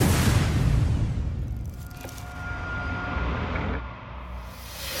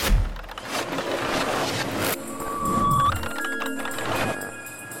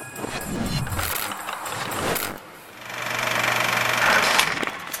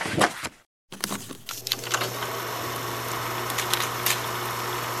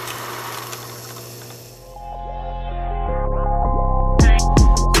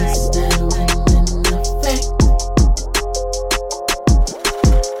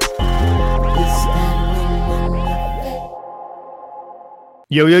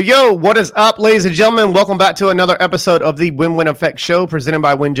Yo, yo, yo, what is up, ladies and gentlemen? Welcome back to another episode of the Win-Win Effect Show presented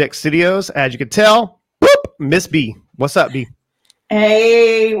by Winject Studios. As you can tell, whoop, Miss B. What's up, B?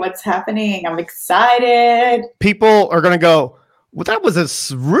 Hey, what's happening? I'm excited. People are going to go, well, that was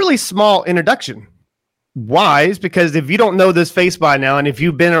a really small introduction. Why? Is because if you don't know this face by now, and if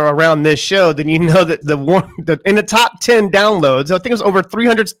you've been around this show, then you know that in the top 10 downloads, I think it was over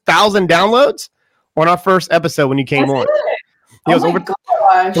 300,000 downloads on our first episode when you came on. It was over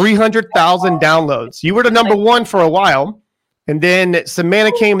 300,000 downloads. You were the number one for a while. And then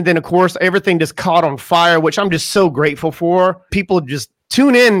Savannah came, and then, of course, everything just caught on fire, which I'm just so grateful for. People just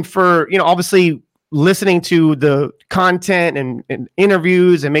tune in for, obviously listening to the content and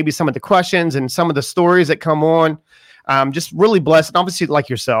interviews and maybe some of the questions and some of the stories that come on. Just really blessed. And obviously, like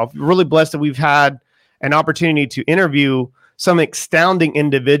yourself, really blessed that we've had an opportunity to interview some astounding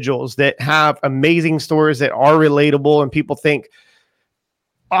individuals that have amazing stories that are relatable, and people think,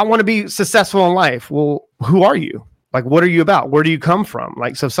 I want to be successful in life. Well, who are you? Like, what are you about? Where do you come from?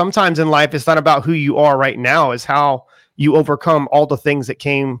 Like, so sometimes in life, it's not about who you are right now, it's how you overcome all the things that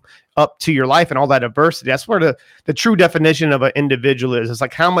came up to your life and all that adversity. That's where the true definition of an individual is. It's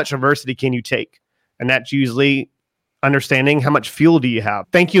like, how much adversity can you take? And that's usually understanding how much fuel do you have.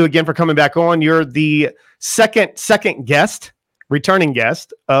 Thank you again for coming back on. You're the second guest, returning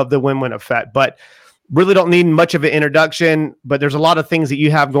guest of the Win-Win Effect, but really don't need much of an introduction, but there's a lot of things that you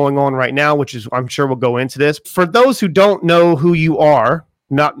have going on right now, which is, I'm sure we'll go into this. For those who don't know who you are,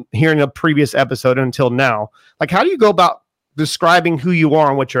 not hearing a previous episode until now, like, how do you go about describing who you are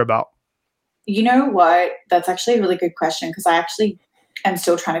and what you're about? You know what? That's actually a really good question, because I actually am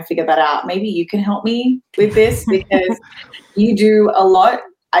still trying to figure that out. Maybe you can help me with this because you do a lot.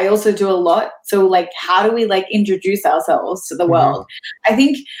 I also do a lot. So, like, how do we introduce ourselves to the world? I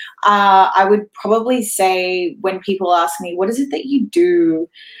think I would probably say, when people ask me, what is it that you do?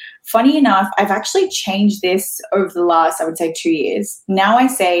 Funny enough, I've actually changed this over the last, I would say, 2 years. Now I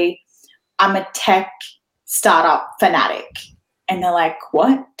say I'm a tech startup fanatic. And they're like,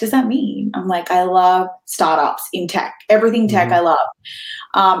 what does that mean? I'm like, I love startups in tech, everything tech I love.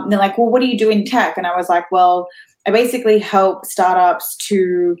 And they're like, well, what do you do in tech? And I was like, well, I basically help startups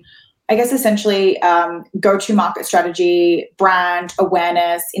to, I guess, essentially go-to market strategy, brand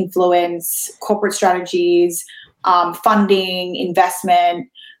awareness, influence, corporate strategies, funding, investment,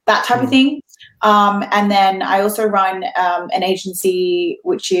 that type of thing. And then I also run an agency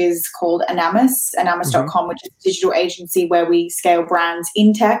which is called anamus.com, which is a digital agency where we scale brands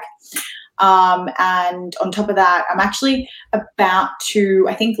in tech. And on top of that, I'm actually about to,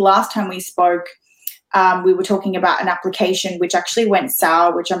 I think last time we spoke, we were talking about an application which actually went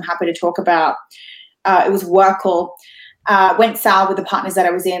sour, which I'm happy to talk about. It was Workle. Went sour with the partners that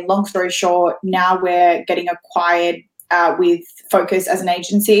I was in. Long story short, now we're getting acquired with Focus as an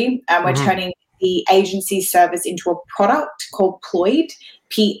agency, and we're turning the agency service into a product called Ployd,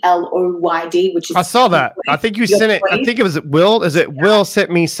 Ployd, which is... I saw that. I think you sent it. I think it was Will. Is it Will sent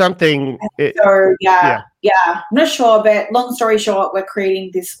me something? Yeah. I'm not sure, but long story short, we're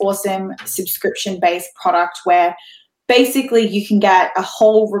creating this awesome subscription-based product where basically you can get a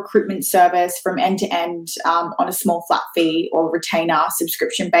whole recruitment service from end to end on a small flat fee or retainer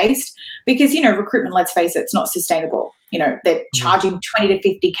subscription-based, because, recruitment, let's face it, it's not sustainable. They're charging 20 to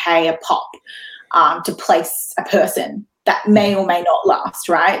 50K a pop to place a person that may or may not last,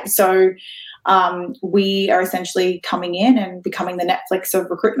 right? So we are essentially coming in and becoming the Netflix of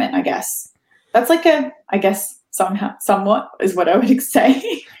recruitment, I guess. That's somewhat is what I would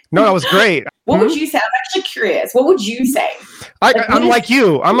say. No, that was great. What would you say? I'm actually curious. What would you say? I'm like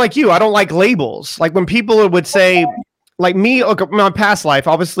you. I don't like labels. Like, when people would say, like me, my past life,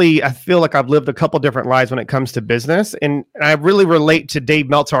 obviously, I feel like I've lived a couple different lives when it comes to business. And I really relate to Dave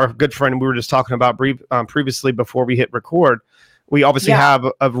Meltzer, our good friend we were just talking about previously before we hit record. We obviously have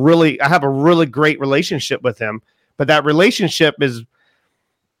I have a really great relationship with him. But that relationship is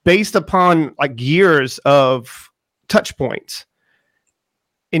based upon like years of touch points.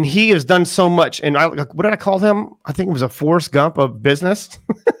 And he has done so much. And what did I call him? I think it was a Forrest Gump of business.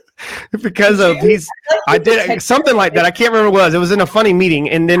 Because of I did something like that. I can't remember what it was. It was in a funny meeting.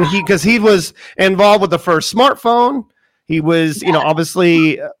 And then because he was involved with the first smartphone. He was,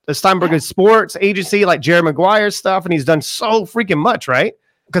 obviously the Steinberg Sports agency, like Jerry Maguire's stuff. And he's done so freaking much, right?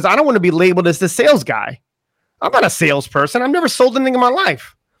 Because I don't want to be labeled as the sales guy. I'm not a salesperson. I've never sold anything in my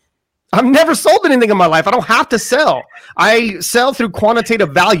life. I don't have to sell. I sell through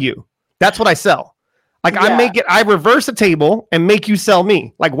quantitative value. That's what I sell. Like, I reverse a table and make you sell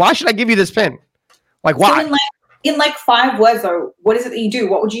me. Like, why should I give you this pen? Like, why? So in 5 words, though, what is it that you do?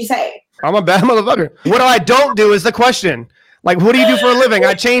 What would you say? I'm a bad motherfucker. What I don't do is the question. Like, what do you do for a living?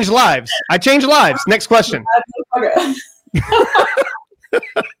 I change lives. I change lives. Next question.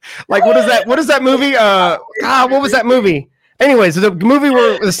 Like, what is that? What is that movie? What was that movie? Anyways, the movie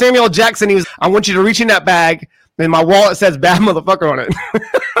where the Samuel Jackson, I want you to reach in that bag, and my wallet says bad motherfucker on it.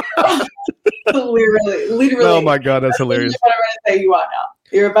 Literally. Oh my God, that's hilarious. What I'm going to say you are now.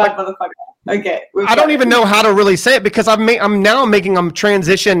 You're a bad motherfucker. Okay. I don't even know how to really say it because I'm now making a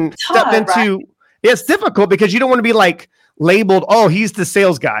transition step into. Right? It's difficult because you don't want to be like labeled, oh, he's the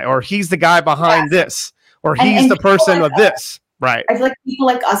sales guy, or he's the guy behind this, or he's the person like of this. Right. I feel like people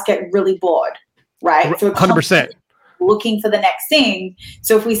like us get really bored, right? So 100%. Looking for the next thing.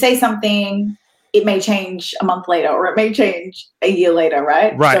 So if we say something, it may change a month later, or it may change a year later,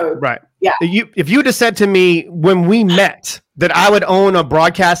 right? Right, so, right. Yeah. If you just said to me when we met that I would own a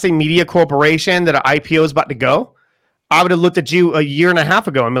broadcasting media corporation, that an IPO is about to go, I would have looked at you a year and a half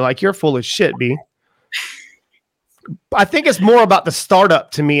ago and been like, you're full of shit, B. I think it's more about the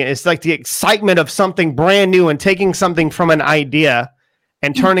startup to me. It's like the excitement of something brand new and taking something from an idea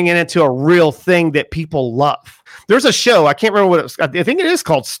and turning it into a real thing that people love. There's a show, I can't remember what it was. I think it is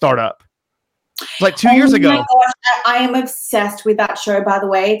called Startup. It's like 2 years ago. My gosh, I am obsessed with that show, by the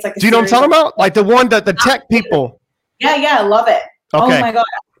way. It's like do you know what I'm talking about? Like the one that the tech people. Yeah, I love it. Okay. Oh my God.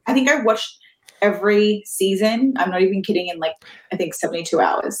 I think I watched every season. I'm not even kidding. In like, I think 72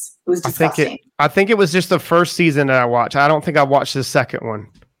 hours. It was disgusting. I think it was just the first season that I watched. I don't think I watched the second one.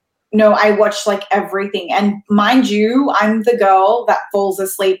 No, I watched like everything. And mind you, I'm the girl that falls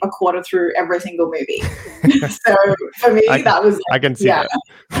asleep a quarter through every single movie. So for me, that was. I can see that.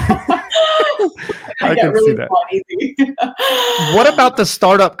 I get really easy. What about the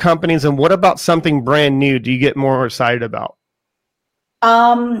startup companies and what about something brand new do you get more excited about?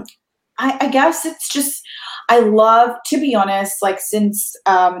 I guess it's just, I love, to be honest, like since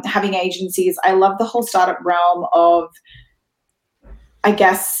having agencies, I love the whole startup realm of, I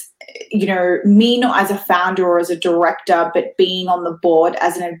guess, you know, me not as a founder or as a director, but being on the board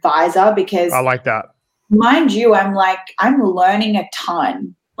as an advisor, because I like that. Mind you, I'm learning a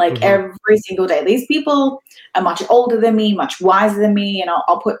ton, like every single day. These people are much older than me, much wiser than me. And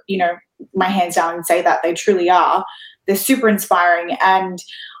I'll put, you know, my hands down and say that they truly are. They're super inspiring. And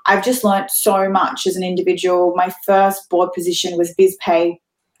I've just learned so much as an individual. My first board position was BizPay,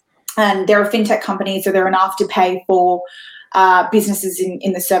 and they're a fintech company. So they're an Afterpay for businesses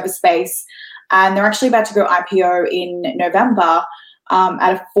in the service space. And they're actually about to go IPO in November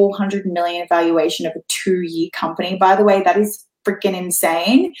at a $400 million valuation of a 2-year company. By the way, that is freaking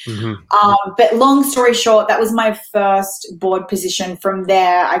insane. But long story short, that was my first board position. From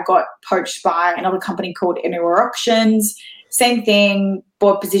there, I got poached by another company called Agnew Auctions. Same thing,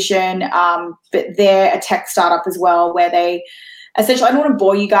 board position, but they're a tech startup as well, where they essentially, I don't want to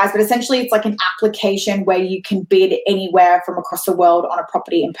bore you guys, but essentially it's like an application where you can bid anywhere from across the world on a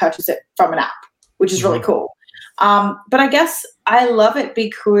property and purchase it from an app, which is really cool. But I guess I love it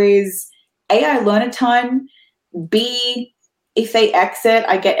because A, I learn a ton. B, if they exit,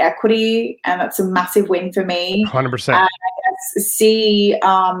 I get equity, and that's a massive win for me. 100%. And I guess C,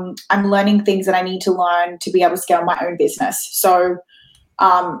 I'm learning things that I need to learn to be able to scale my own business. So,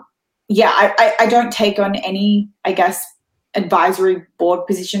 I don't take on any, I guess, advisory board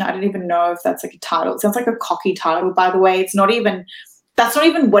position. I don't even know if that's like a title. It sounds like a cocky title, by the way. That's not even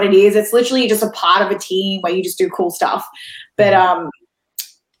what it is. It's literally just a part of a team where you just do cool stuff. But I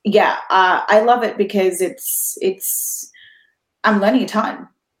love it because I'm learning a ton.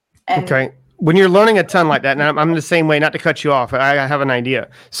 Okay. When you're learning a ton like that, and I'm the same way, not to cut you off, I have an idea.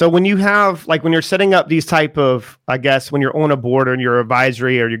 So when you have, like when you're setting up these type of, I guess, when you're on a board or you're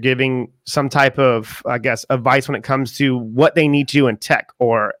advisory or you're giving some type of, I guess, advice when it comes to what they need to do in tech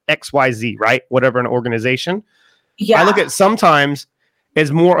or XYZ, right? Whatever an organization. Yeah. I look at sometimes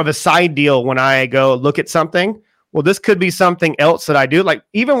as more of a side deal when I go look at something. Well, this could be something else that I do. Like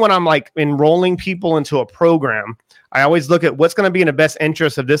even when I'm like enrolling people into a program, I always look at what's going to be in the best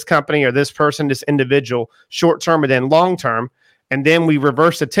interest of this company or this person, this individual, short-term and then long-term. And then we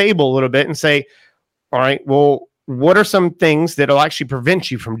reverse the table a little bit and say, all right, well, what are some things that will actually prevent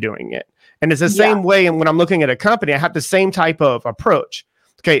you from doing it? And it's the same way. And when I'm looking at a company, I have the same type of approach.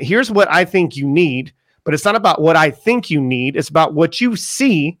 Okay, here's what I think you need, but it's not about what I think you need. It's about what you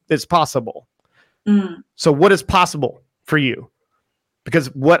see that's possible. So what is possible for you? Because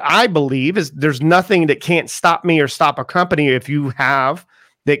what I believe is there's nothing that can't stop me or stop a company if you have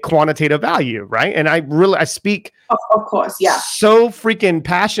that quantitative value, right? And I speak, of course, so freaking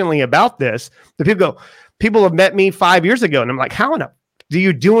passionately about this that people have met me 5 years ago, and I'm like, how are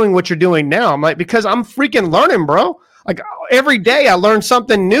you doing what you're doing now? I'm like, because I'm freaking learning, bro. Like every day I learn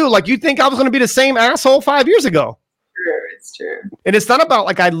something new. Like you think I was going to be the same asshole 5 years ago? It's true. And it's not about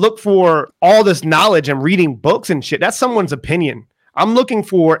like I look for all this knowledge and reading books and shit. That's someone's opinion. I'm looking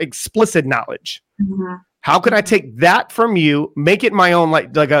for explicit knowledge. Mm-hmm. How can I take that from you, make it my own,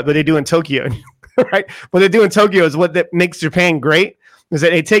 like what they do in Tokyo, right? What they do in Tokyo is what that makes Japan great, is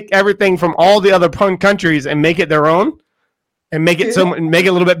that they take everything from all the other countries and make it their own, and make it make it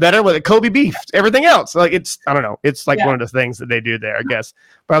a little bit better with Kobe beef, everything else. Like it's, I don't know, it's like one of the things that they do there, I guess.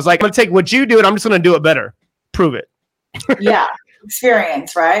 But I was like, I'm gonna take what you do and I'm just gonna do it better, prove it. Yeah,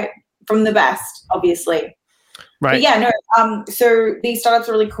 experience, right? From the best, obviously. Right. But yeah, no. So these startups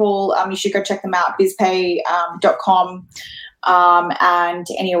are really cool. You should go check them out. bizpay.com and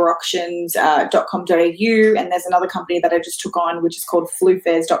anywhereauctions.com.au. And there's another company that I just took on, which is called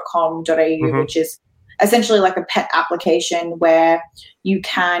flufairs.com.au, which is essentially like a pet application where you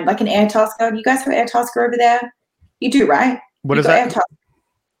can, like an Airtasker. You guys have Airtasker over there? You do, right? What is that?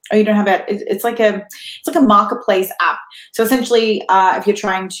 Oh, you don't have it. It's like a marketplace app. So essentially, if you're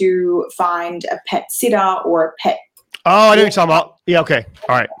trying to find a pet sitter or a pet, I know what you're talking about. Yeah, okay,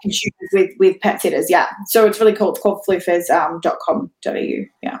 all right. With pet sitters, yeah. So it's really cool. It's called flufairs.com.au.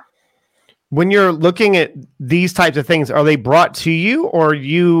 Yeah. When you're looking at these types of things, are they brought to you, or are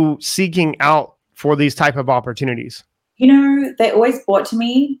you seeking out for these type of opportunities? You know, they're always brought to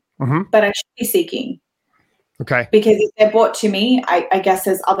me, but I should be seeking. Okay. Because if they're brought to me, I guess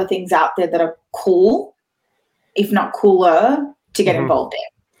there's other things out there that are cool, if not cooler, to get involved in.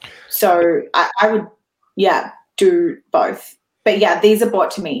 So I would, do both. But yeah, these are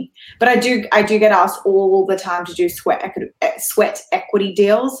brought to me. But I do get asked all the time to do sweat equity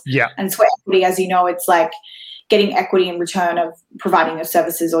deals. Yeah. And sweat equity, as you know, it's like getting equity in return of providing your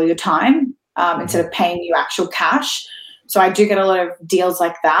services or your time instead of paying you actual cash. So I do get a lot of deals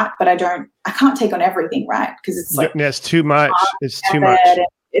like that, but I can't take on everything, right? Because it's like, it's too much. It's too much.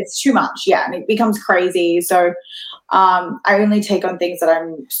 It's too much. Yeah. And it becomes crazy. So I only take on things that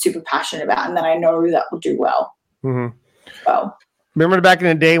I'm super passionate about and that I know that will do well. Mm-hmm. Well, remember back in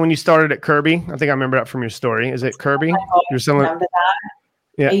the day when you started at Kirby? I think I remember that from your story. Is it Kirby? You're remember that?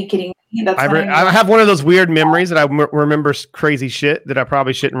 Yeah. Are you kidding me? That's I have one of those weird memories that I remember crazy shit that I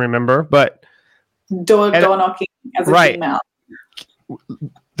probably shouldn't remember, but door knocking as a female.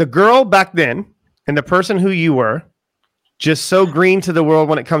 The girl back then and the person who you were, just so green to the world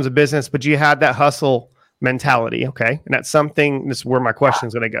when it comes to business, but you had that hustle mentality, okay? And that's something, this is where my question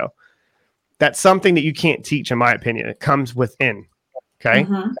is going to go. That's something that you can't teach, in my opinion. It comes within, okay?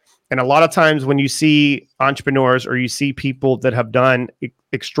 And a lot of times when you see entrepreneurs or you see people that have done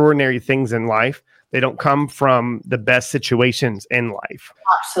extraordinary things in life, they don't come from the best situations in life.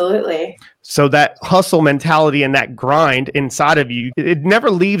 Absolutely. So that hustle mentality and that grind inside of you, it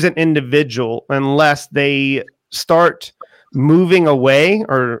never leaves an individual unless they start moving away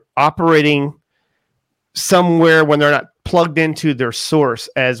or operating somewhere when they're not plugged into their source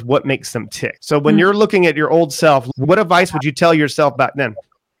as what makes them tick. So when you're looking at your old self, what advice would you tell yourself back then?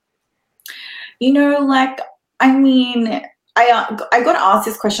 You know, like, I mean, I got asked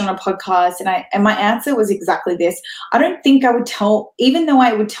this question on a podcast and my answer was exactly this. I don't think I would tell, even though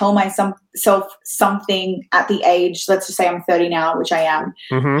I would tell myself something at the age, let's just say I'm 30 now, which I am.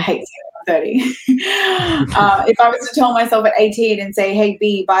 I hate saying I'm 30. If I was to tell myself at 18 and say, hey,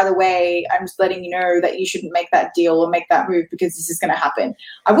 B, by the way, I'm just letting you know that you shouldn't make that deal or make that move because this is going to happen,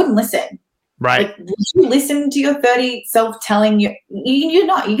 I wouldn't listen. Right. Like, would you listen to your 30 self telling you? You're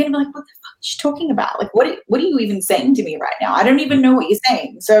not. You're going to be like, what the fuck is she talking about? Like, what are you even saying to me right now? I don't even know what you're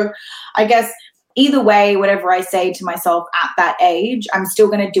saying. So I guess either way, whatever I say to myself at that age, I'm still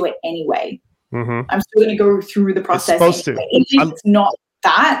going to do it anyway. I'm still going to go through the process. It's supposed to. Even if it's not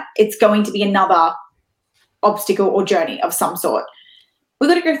that, it's going to be another obstacle or journey of some sort. We've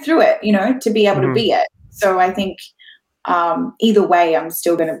got to go through it, you know, to be able to be it. So I think either way, I'm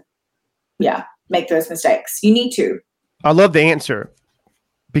still going to, make those mistakes. You need to. I love the answer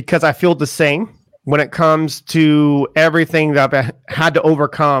because I feel the same when it comes to everything that I've had to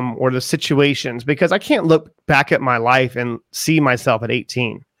overcome or the situations, because I can't look back at my life and see myself at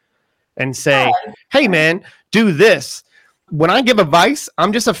 18 and say, hey man, do this. When I give advice,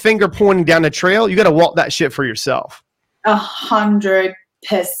 I'm just a finger pointing down the trail. You got to walk that shit for yourself. 100%.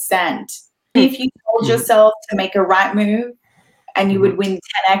 If you told yourself to make a right move, and you would win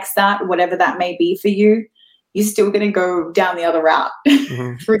 10x that, whatever that may be for you, you're still going to go down the other route.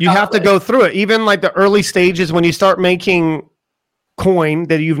 You have to go through it. Even like the early stages when you start making coin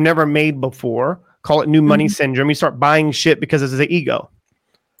that you've never made before, call it new money syndrome. You start buying shit because it's the ego.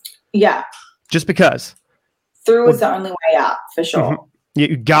 Yeah. Just because. Through is the only way out, for sure.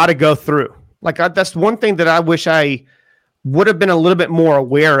 You got to go through. Like that's one thing that I wish I would have been a little bit more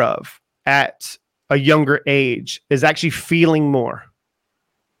aware of at a younger age is actually feeling more,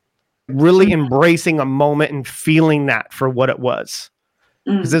 really embracing a moment and feeling that for what it was.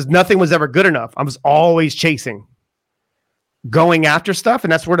 Because nothing was ever good enough. I was always chasing, going after stuff.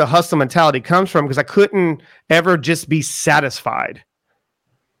 And that's where the hustle mentality comes from, because I couldn't ever just be satisfied.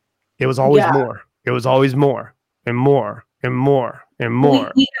 It was always more. It was always more and more and more and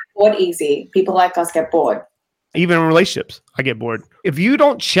more. We get bored easy. People like us get bored. Even in relationships, I get bored. If you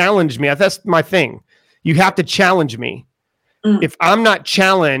don't challenge me, that's my thing. You have to challenge me. If I'm not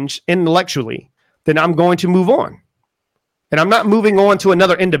challenged intellectually, then I'm going to move on. And I'm not moving on to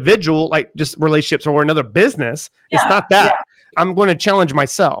another individual, like just relationships or another business. It's not that. I'm going to challenge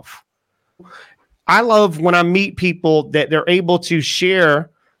myself. I love when I meet people that they're able to share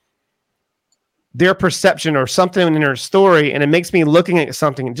their perception or something in their story, and it makes me looking at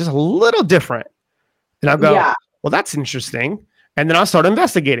something just a little different. And I go, well, that's interesting. And then I start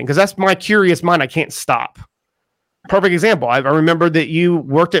investigating, because that's my curious mind. I can't stop. Perfect example. I remember that you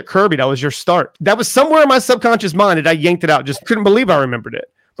worked at Kirby. That was your start. That was somewhere in my subconscious mind that I yanked it out. Just couldn't believe I remembered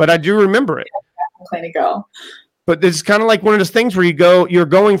it, but I do remember it. Plenty go. But it's kind of like one of those things where you're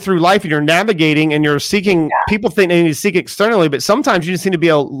going through life and you're navigating and you're seeking, people think they need to seek externally, but sometimes you just need to be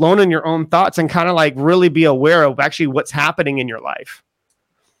alone in your own thoughts and kind of like really be aware of actually what's happening in your life.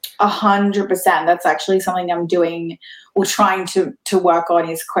 100%. That's actually something I'm doing or trying to work on,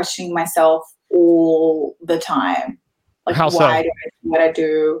 is questioning myself all the time. Like, how why do I do what I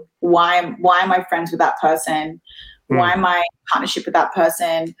do? Why am I friends with that person? Why am I in partnership with that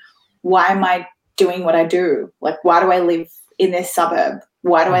person? Why am I doing what I do? Like, why do I live in this suburb?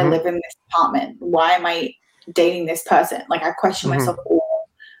 Why do I live in this apartment? Why am I dating this person? Like, I question myself all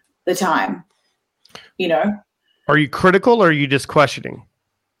the time, you know? Are you critical or are you just questioning?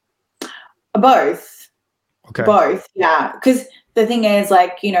 Both. Okay. Both, yeah. Because the thing is,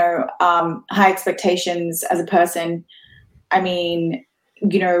 like, you know, high expectations as a person. I mean,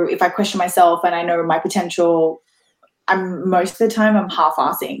 you know, if I question myself and I know my potential, most of the time I'm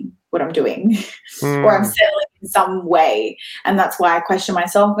half-assing what I'm doing or I'm settling in some way. And that's why I question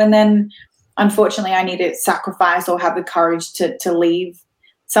myself. And then unfortunately I need to sacrifice or have the courage to leave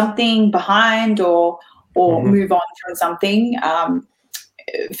something behind or move on from something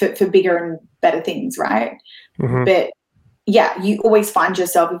for bigger and better things, right? But yeah, you always find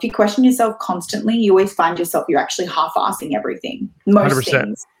yourself, if you question yourself constantly, you always find yourself, you're actually half-assing everything. Most 100%.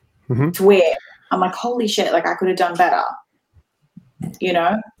 Things. It's weird. I'm like, holy shit, like I could have done better. You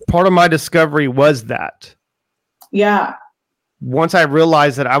know? Part of my discovery was that. Yeah. Once I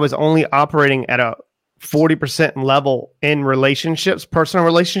realized that I was only operating at a 40% level in relationships, personal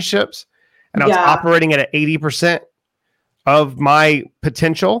relationships, and I was operating at an 80% of my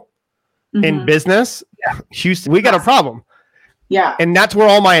potential in business, Houston, we got a problem. Yeah. And that's where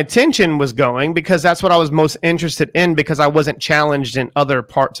all my attention was going, because that's what I was most interested in, because I wasn't challenged in other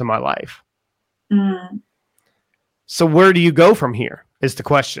parts of my life. So where do you go from here is the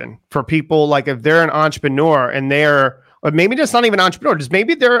question for people. Like, if they're an entrepreneur and or maybe just not even an entrepreneur, just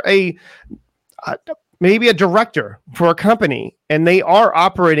maybe they're maybe a director for a company and they are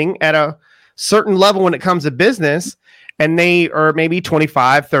operating at a certain level when it comes to business, and they are maybe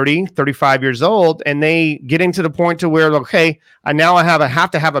 25, 30, 35 years old, and they getting to the point to where, okay, I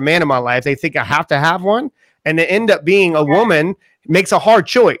have to have a man in my life. They think I have to have one, and they end up being a woman. Makes a hard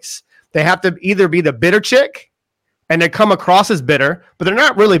choice. They have to either be the bitter chick, and they come across as bitter, but they're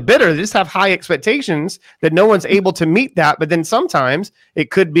not really bitter. They just have high expectations that no one's able to meet that. But then sometimes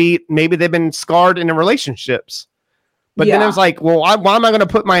it could be maybe they've been scarred in the relationships. But then it was like, well, why am I going to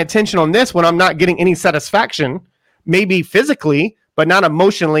put my attention on this when I'm not getting any satisfaction? Maybe physically, but not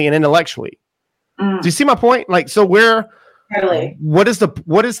emotionally and intellectually. Do you see my point? Like, so what is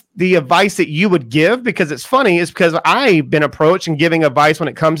the advice that you would give? Because it's funny, is because I've been approached and giving advice when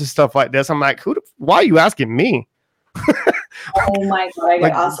it comes to stuff like this. I'm like, why are you asking me? Oh my God, I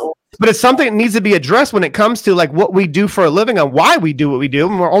get awesome. But it's something that needs to be addressed when it comes to like what we do for a living and why we do what we do.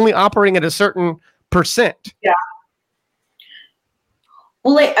 And we're only operating at a certain percent. Yeah.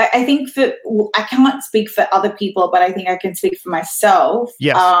 Well, I think I can't speak for other people, but I think I can speak for myself.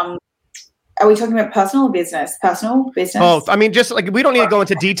 Yes. Are we talking about personal or business? Personal, business? Both. I mean, just like, we don't need to go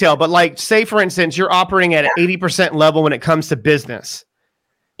into detail, but like, say for instance, you're operating at an 80% level when it comes to business.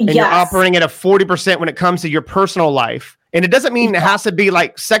 And you're operating at a 40% when it comes to your personal life. And it doesn't mean it has to be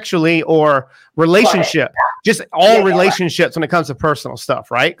like sexually or relationship, just all relationships when it comes to personal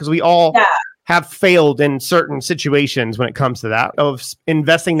stuff, right? Because we all have failed in certain situations when it comes to that, of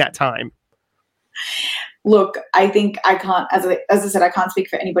investing that time. Look, I think I can't, as I said, I can't speak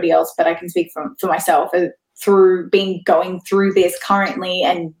for anybody else, but I can speak for myself through going through this currently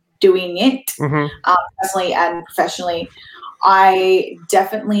and doing it, personally and professionally. I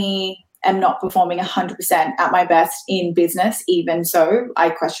definitely am not performing 100% at my best in business. Even so, I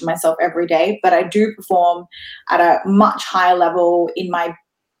question myself every day, but I do perform at a much higher level in my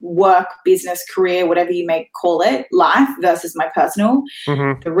work, business, career, whatever you may call it, life versus my personal.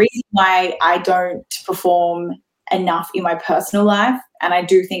 The reason why I don't perform enough in my personal life, and I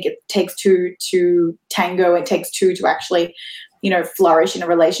do think it takes two to tango, it takes two to actually, flourish in a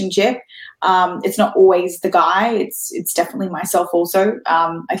relationship. It's not always the guy. It's definitely myself also.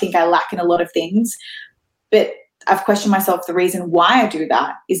 I think I lack in a lot of things, but I've questioned myself. The reason why I do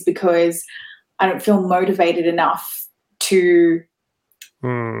that is because I don't feel motivated enough to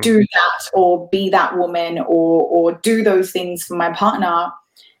do that or be that woman or do those things for my partner,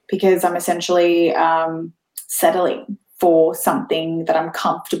 because I'm essentially settling for something that I'm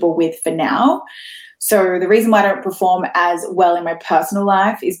comfortable with for now. So the reason why I don't perform as well in my personal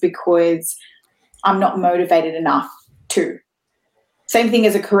life is because I'm not motivated enough to. Same thing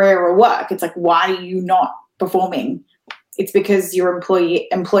as a career or work. It's like, why are you not performing? It's because your employer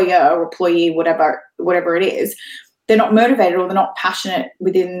or employee, whatever it is, they're not motivated or they're not passionate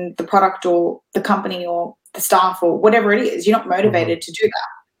within the product or the company or the staff or whatever it is. You're not motivated to do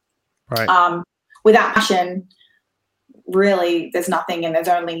that. Right. Without passion, really, there's nothing, and there's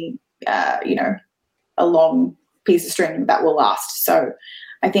only, a long piece of string that will last. So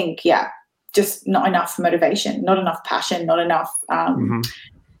I think, just not enough motivation, not enough passion, not enough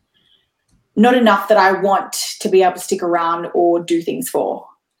that I want to be able to stick around or do things for.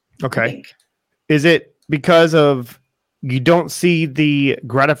 Okay. Is it because of you don't see the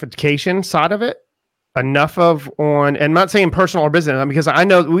gratification side of it enough and I'm not saying personal or business, because I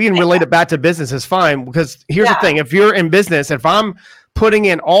know we can relate it back to business is fine, because here's the thing. If you're in business, if I'm putting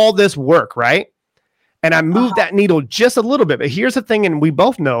in all this work, right, and I move that needle just a little bit, but here's the thing, and we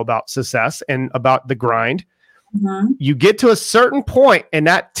both know about success and about the grind. You get to a certain point, and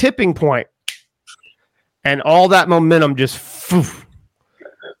that tipping point, and all that momentum just,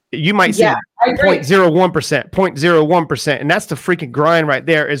 you might see 0.01%, 0.01%. And that's the freaking grind right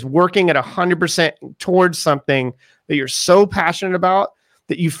there, is working at 100% towards something that you're so passionate about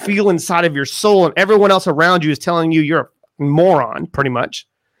that you feel inside of your soul, and everyone else around you is telling you you're a moron, pretty much.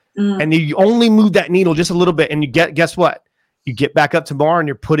 And you only move that needle just a little bit, and guess what? You get back up tomorrow and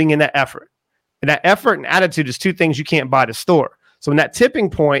you're putting in that effort. And that effort and attitude is two things you can't buy at a store. So in that tipping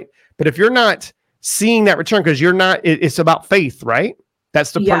point, but if you're not seeing that return, because it's about faith, right?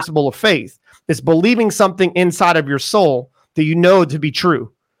 That's the principle of faith. It's believing something inside of your soul that you know to be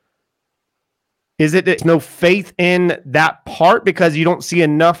true. Is it there's no faith in that part because you don't see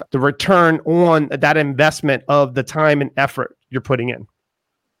enough the return on that investment of the time and effort you're putting in?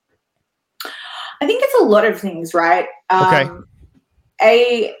 I think it's a lot of things, right?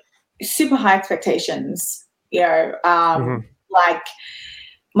 Super high expectations, like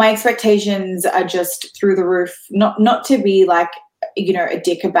my expectations are just through the roof, not to be like, a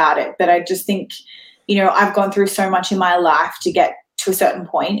dick about it, but I just think, I've gone through so much in my life to get to a certain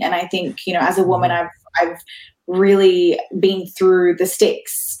point. And I think, as a woman, I've really been through the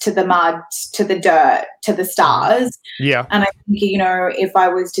sticks, to the mud, to the dirt, to the stars. Yeah. And I think, if I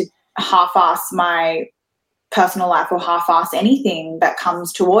was to half-ass my personal life or half-ass anything that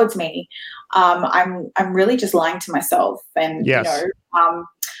comes towards me, I'm really just lying to myself. And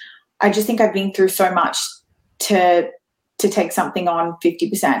I just think I've been through so much to take something on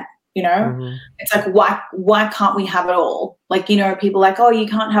 50%. It's like, why can't we have it all? Like, people like, oh, you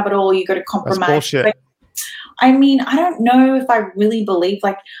can't have it all, you got to compromise. That's bullshit. But, I mean, I don't know if I really believe,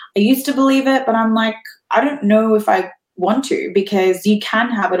 like, I used to believe it, but I'm like, I don't know if I want to, because you can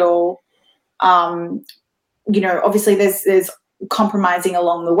have it all. Obviously there's compromising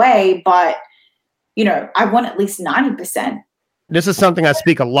along the way, but I want at least 90%. This is something I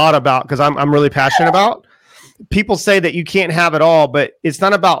speak a lot about because I'm really passionate about. People say that you can't have it all, but it's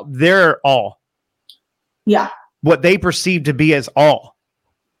not about their all. Yeah. What they perceive to be as all.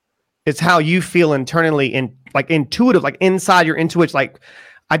 It's how you feel internally and like intuitive, like inside your intuition. Like,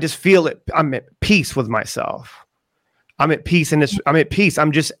 I just feel it. I'm at peace with myself. I'm at peace in this. I'm at peace.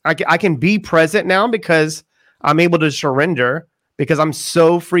 I can be present now because I'm able to surrender, because I'm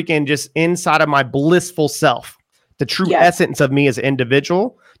so freaking just inside of my blissful self, the true essence of me as an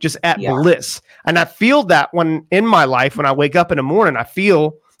individual, just at bliss. And I feel that when in my life, when I wake up in the morning, I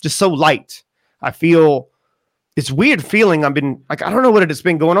feel just so light. I feel it's weird feeling. I've been like, I don't know what it's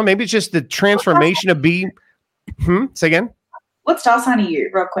been going on. Maybe it's just the transformation of being. Say again. What star sign are you,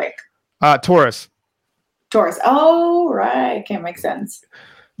 real quick? Taurus. Taurus. Oh, right. Okay, makes sense.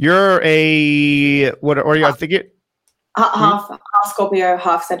 You're a what? Or you? I think it. Half Scorpio,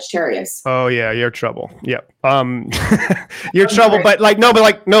 half Sagittarius. Oh yeah, you're trouble. Yep. You're trouble, but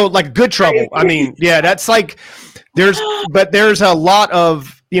like good trouble. I mean, yeah, that's like there's a lot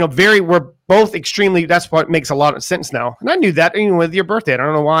of, we're both extremely, that's what makes a lot of sense now. And I knew that even with your birthday. I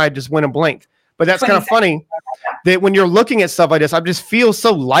don't know why I just went and blinked. But that's kind of funny that when you're looking at stuff like this, I just feel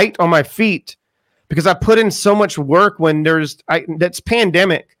so light on my feet because I put in so much work when that's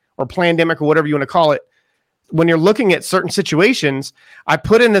pandemic or whatever you want to call it. When you're looking at certain situations, I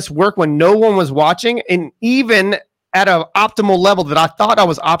put in this work when no one was watching, and even at an optimal level that I thought I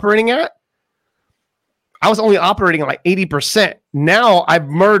was operating at, I was only operating at like 80%. Now I've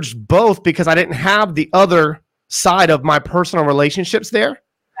merged both because I didn't have the other side of my personal relationships there.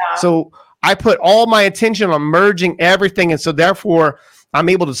 Yeah. So I put all my attention on merging everything. And so therefore I'm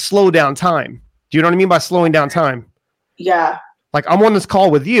able to slow down time. Do you know what I mean by slowing down time? Yeah. Like I'm on this call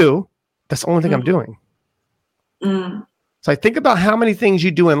with you. That's the only thing I'm doing. So I think about how many things you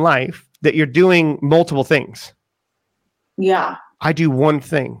do in life that you're doing multiple things. Yeah. I do one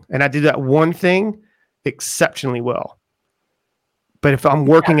thing, and I do that one thing exceptionally well. But if I'm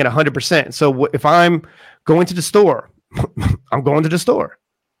working at 100%, so if I'm going to the store, I'm going to the store.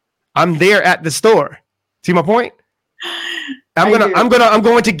 I'm there at the store. See my point? I'm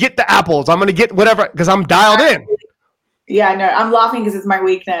going to get the apples. I'm going to get whatever because I'm dialed in. Yeah, no, I'm laughing because it's my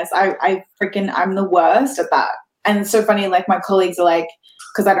weakness. I'm the worst at that. And it's so funny, like my colleagues are like,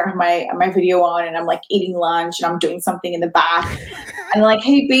 because I don't have my video on and I'm like eating lunch and I'm doing something in the back. And like,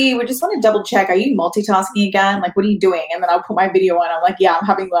 hey, B, we just want to double check. Are you multitasking again? Like, what are you doing? And then I'll put my video on. I'm like, yeah, I'm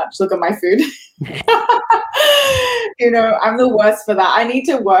having lunch. Look at my food. I'm the worst for that. I need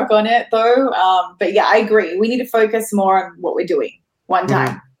to work on it though. But yeah, I agree. We need to focus more on what we're doing one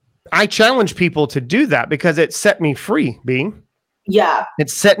time. I challenge people to do that because it set me free, B. Yeah.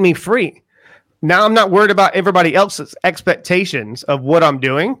 It set me free. Now I'm not worried about everybody else's expectations of what I'm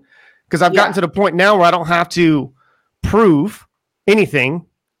doing because I've gotten to the point now where I don't have to prove anything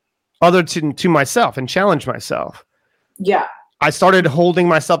other to myself and challenge myself. Yeah. I started holding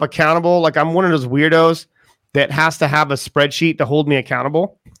myself accountable. Like I'm one of those weirdos that has to have a spreadsheet to hold me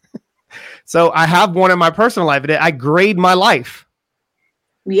accountable. So I have one in my personal life. I grade my life.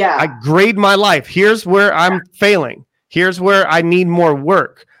 Yeah. I grade my life. Here's where I'm failing. Here's where I need more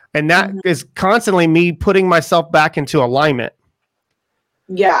work. And that is constantly me putting myself back into alignment.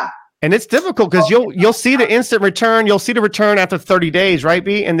 Yeah. And it's difficult because you'll see the instant return. You'll see the return after 30 days, right,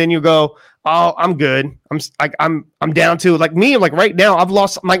 B? And then you go, oh, I'm good. I'm down to like me. Like right now, I've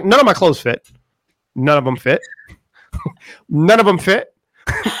lost none of my clothes fit. None of them fit. None of them fit.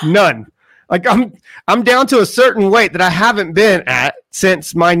 None. Like I'm down to a certain weight that I haven't been at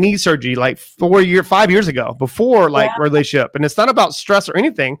since my knee surgery, like 5 years ago, before relationship. And it's not about stress or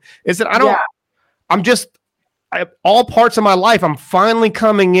anything. It's that all parts of my life, I'm finally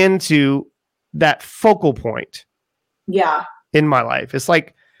coming into that focal point. Yeah. In my life. It's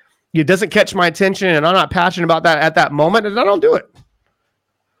like it doesn't catch my attention and I'm not passionate about that at that moment and I don't do it.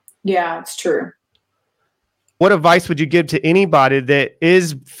 Yeah, it's true. What advice would you give to anybody that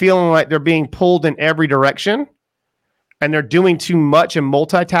is feeling like they're being pulled in every direction and they're doing too much and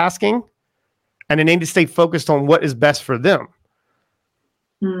multitasking and they need to stay focused on what is best for them?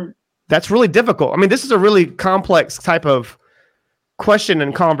 That's really difficult. I mean, this is a really complex type of question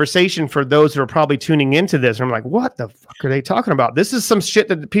and conversation for those who are probably tuning into this. And I'm like, what the fuck are they talking about? This is some shit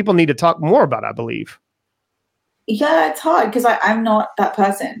that people need to talk more about, I believe. Yeah, it's hard because I'm not that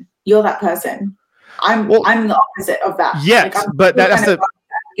person. You're that person. I'm the opposite of that. Yes, like, but that's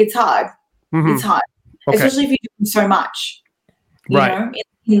it's hard. It's hard, especially if you're doing so much, you know,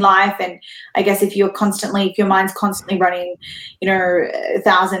 in life. And I guess if your mind's constantly running,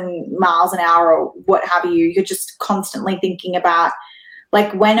 1,000 miles an hour or what have you, you're just constantly thinking about,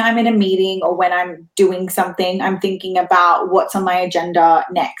 like when I'm in a meeting or when I'm doing something, I'm thinking about what's on my agenda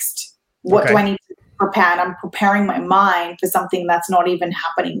next. What do I need to prepare? And I'm preparing my mind for something that's not even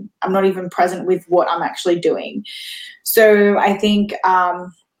happening. I'm not even present with what I'm actually doing. So I think,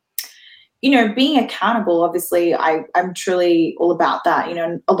 being accountable, obviously I'm truly all about that.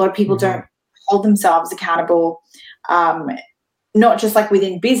 A lot of people don't hold themselves accountable, not just like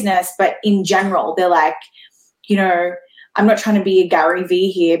within business, but in general. They're like, I'm not trying to be a Gary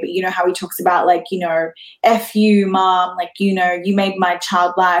V here, but you know how he talks about like, F you, mom, like, you made my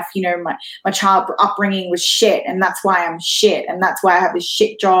child life, my child upbringing was shit. And that's why I'm shit. And that's why I have this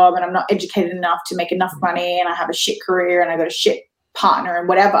shit job and I'm not educated enough to make enough money and I have a shit career and I got a shit partner and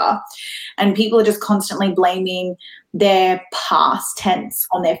whatever. And people are just constantly blaming their past tense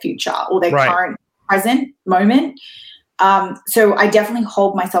on their future or their current present moment. So I definitely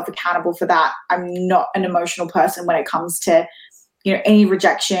hold myself accountable for that. I'm not an emotional person when it comes to, any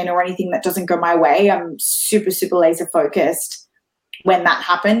rejection or anything that doesn't go my way. I'm super, super laser focused. When that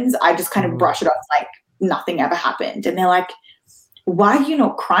happens, I just kind of brush it off like nothing ever happened. And they're like, why are you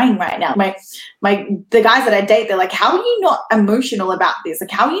not crying right now? The guys that I date, they're like, how are you not emotional about this? Like,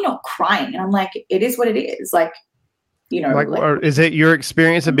 how are you not crying? And I'm like, it is what it is. Like, or is it your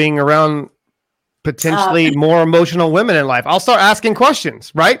experience of being around potentially more emotional women in life? I'll start asking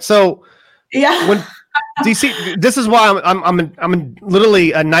questions, right? So yeah. Do you see? This is why I'm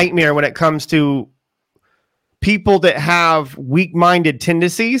literally a nightmare when it comes to people that have weak-minded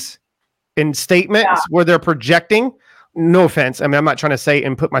tendencies in statements where they're projecting. No offense. I mean, I'm not trying to say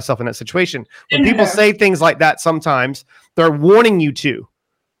and put myself in that situation. When people say things like that, sometimes they're warning you to.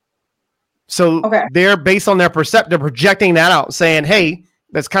 So they're based on their they're projecting that out, saying, hey,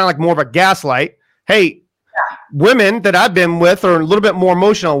 that's kind of like more of a gaslight. Hey, women that I've been with are a little bit more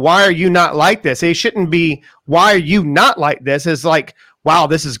emotional. Why are you not like this? It shouldn't be, why are you not like this? It's like, wow,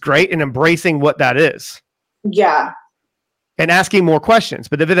 this is great, and embracing what that is. Yeah. And asking more questions.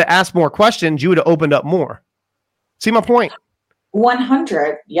 But if it had asked more questions, you would have opened up more. See my point?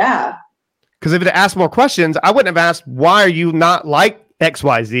 100. Yeah. Because if it had asked more questions, I wouldn't have asked, why are you not like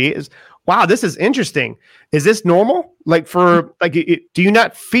XYZ? Is, wow, this is interesting. Is this normal? Like do you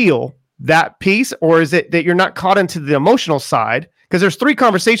not feel that piece, or is it that you're not caught into the emotional side? Because there's 3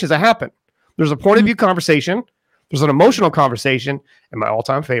 conversations that happen. There's a point of view conversation, there's an emotional conversation, and my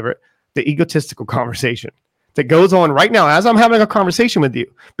all-time favorite, the egotistical conversation that goes on right now as I'm having a conversation with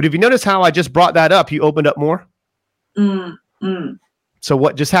you. But if you notice how I just brought that up, you opened up more. So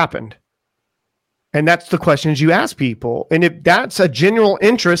what just happened? And that's the questions you ask people. And if that's a general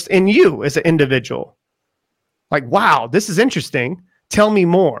interest in you as an individual, like, wow, this is interesting, tell me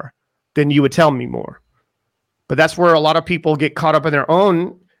more, then you would tell me more. But that's where a lot of people get caught up in their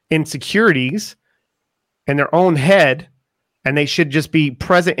own insecurities and their own head, and they should just be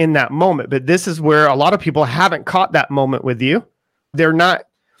present in that moment. But this is where a lot of people haven't caught that moment with you. They're not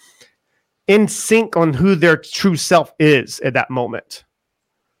in sync on who their true self is at that moment.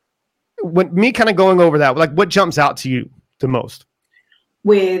 When me kind of going over that, like, what jumps out to you the most?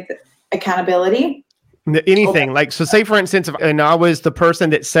 With accountability? Anything. Like, so say for instance, and I was the person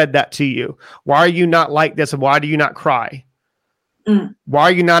that said that to you, why are you not like this? And why do you not cry? Why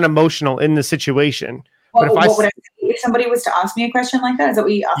are you not emotional in the situation? If somebody was to ask me a question like that, is that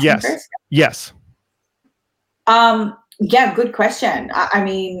what you asked me first? Yes. Yeah, good question. I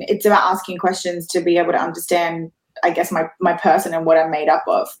mean, it's about asking questions to be able to understand, I guess, my person and what I'm made up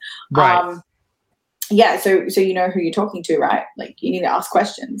of. Right. Yeah, so you know who you're talking to, right? Like, you need to ask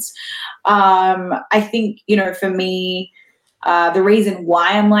questions. I think, for me, the reason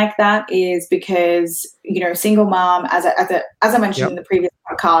why I'm like that is because, single mom, as I mentioned in the previous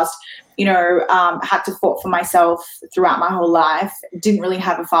podcast, had to fought for myself throughout my whole life, didn't really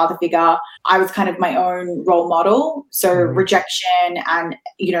have a father figure. I was kind of my own role model. So rejection and,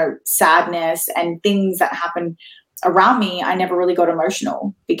 sadness and things that happen around me, I never really got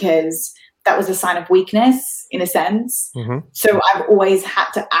emotional because that was a sign of weakness in a sense. So I've always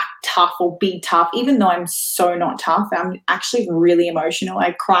had to act tough or be tough, even though I'm so not tough. I'm actually really emotional.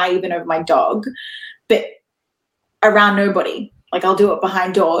 I cry even over my dog, but around nobody. Like, I'll do it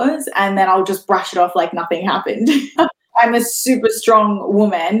behind doors and then I'll just brush it off like nothing happened. I'm a super strong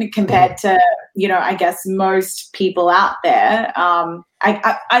woman compared to, I guess most people out there. I'm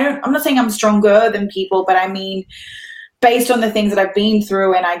not saying I'm stronger than people, but I mean, based on the things that I've been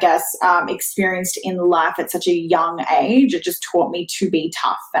through and I guess experienced in life at such a young age, it just taught me to be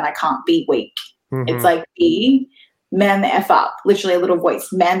tough and I can't be weak. It's like, man the F up, literally a little voice,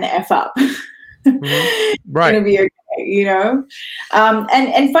 man the F up. Right. Gonna be okay,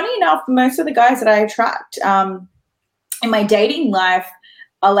 and funny enough, most of the guys that I attract in my dating life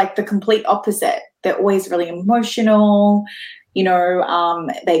are like the complete opposite. They're always really emotional.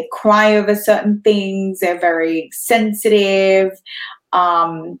 They cry over certain things. They're very sensitive.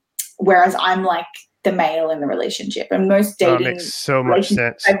 Whereas I'm like the male in the relationship, and most dating makes so much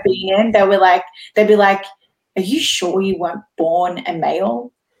sense. I've been in, they'd be like, "Are you sure you weren't born a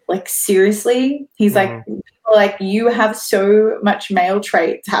male? Like, seriously?" He's like, you have so much male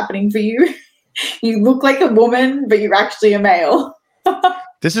traits happening for you. You look like a woman, but you're actually a male.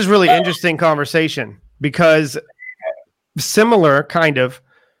 This is really interesting conversation because similar kind of,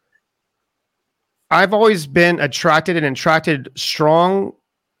 I've always been attracted strong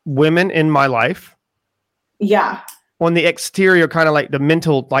women in my life. Yeah. On the exterior, kind of like the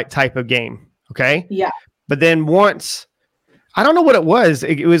mental like type of game. Okay. Yeah. But then once I don't know what it was.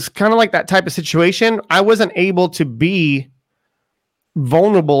 It was kind of like that type of situation. I wasn't able to be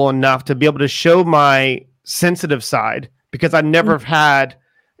vulnerable enough to be able to show my sensitive side because I never have had,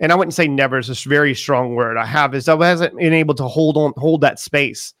 and I wouldn't say never is a very strong word. I wasn't been able to hold that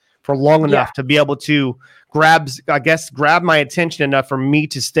space for long enough to be able to grab my attention enough for me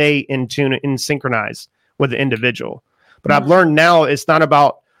to stay in tune and synchronized with the individual. But I've learned now it's not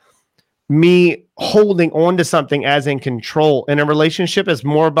about me holding on to something as in control in a relationship. Is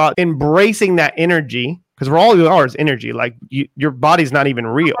more about embracing that energy, because we're all we are is energy. Like your body's not even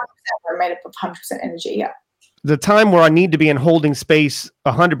real. We're made up of 100% energy. Yeah. The time where I need to be in holding space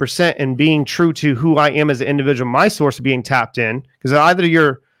 100% and being true to who I am as an individual, my source of being tapped in, because either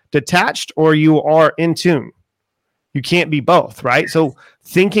you're detached or you are in tune. You can't be both, right? So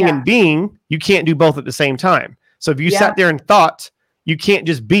thinking and being, you can't do both at the same time. So if you sat there and thought, you can't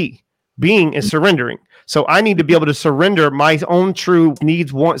just be. Being is surrendering. So I need to be able to surrender my own true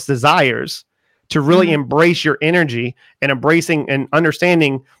needs, wants, desires to really embrace your energy and embracing and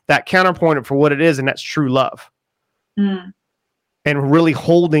understanding that counterpoint for what it is. And that's true love. And really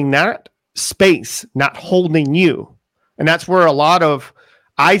holding that space, not holding you. And that's where a lot of,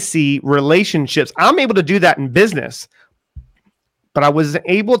 I see relationships. I'm able to do that in business, but I was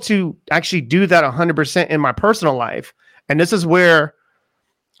able to actually do that 100% in my personal life. And this is where,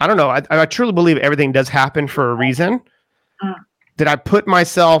 I don't know, I truly believe everything does happen for a reason. That I put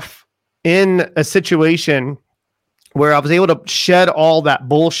myself in a situation where I was able to shed all that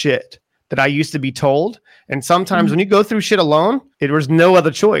bullshit that I used to be told. And sometimes when you go through shit alone, there was no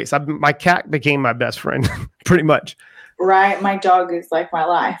other choice. My cat became my best friend, pretty much. Right. My dog is like my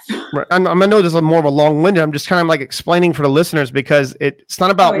life. Right. I know this is more of a long-winded. I'm just kind of like explaining for the listeners because it's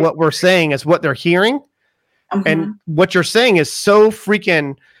not about what we're saying, it's what they're hearing. And what you're saying is so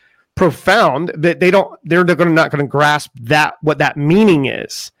freaking profound that they're not going to grasp what that meaning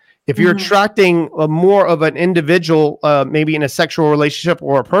is. If you're attracting more of an individual, maybe in a sexual relationship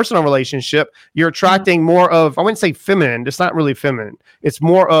or a personal relationship, you're attracting more of, I wouldn't say feminine. It's not really feminine. It's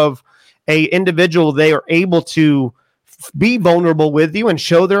more of a individual. They are able to be vulnerable with you and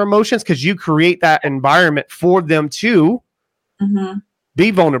show their emotions because you create that environment for them to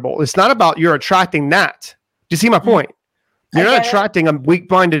be vulnerable. It's not about you're attracting that. Do you see my point? You're not attracting a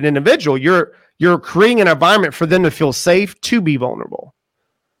weak-minded individual. You're creating an environment for them to feel safe to be vulnerable.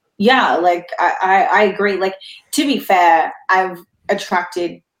 Yeah, like I agree. Like, to be fair, I've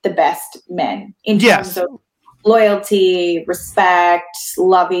attracted the best men in terms of loyalty, respect,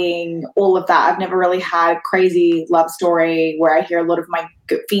 loving, all of that. I've never really had a crazy love story where I hear a lot of my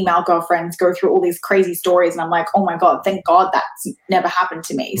female girlfriends go through all these crazy stories and I'm like, oh my God, thank God that's never happened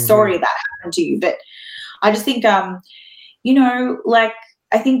to me. Sorry that happened to you. But I just think, you know, like,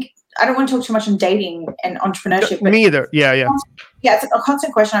 I think I don't want to talk too much on dating and entrepreneurship. Me either. Yeah. Yeah, it's a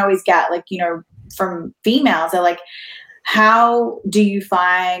constant question I always get, like, you know, from females. They're like, how do you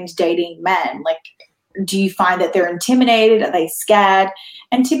find dating men? Like, do you find that they're intimidated? Are they scared?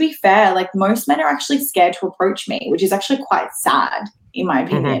 And to be fair, like, most men are actually scared to approach me, which is actually quite sad, in my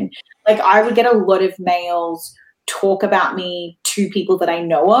opinion. Like, I would get a lot of males talk about me to people that I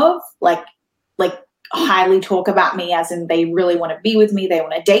know of, like highly talk about me as in they really want to be with me, they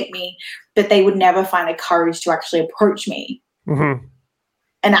want to date me, but they would never find the courage to actually approach me and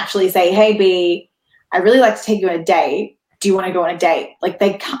actually say, hey, B, I really like to take you on a date. Do you want to go on a date? Like,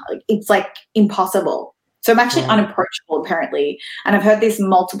 they can't, it's like impossible. So I'm actually unapproachable, apparently. And I've heard this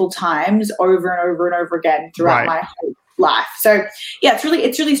multiple times over and over and over again throughout my whole life. So yeah, it's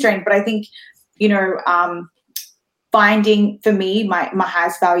really strange. But I think, you know, finding, for me, my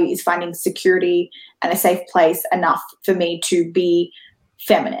highest value is finding security and a safe place enough for me to be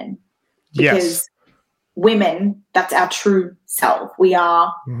feminine. Because women, that's our true self. We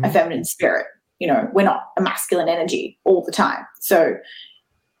are a feminine spirit. You know, we're not a masculine energy all the time. So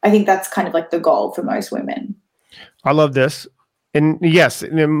I think that's kind of like the goal for most women. I love this. And yes,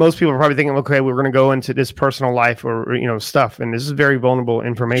 most people are probably thinking, okay, we're going to go into this personal life or, you know, stuff. And this is very vulnerable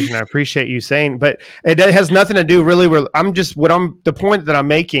information. I appreciate you saying, but it has nothing to do really with, the point that I'm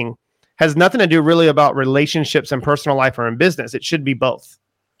making has nothing to do really about relationships and personal life or in business. It should be both.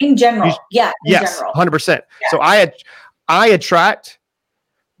 In general. In general. 100%. Yeah. So I attract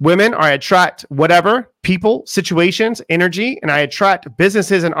women, or I attract whatever, people, situations, energy, and I attract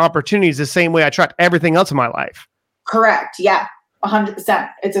businesses and opportunities the same way I attract everything else in my life. Correct. Yeah. 100%.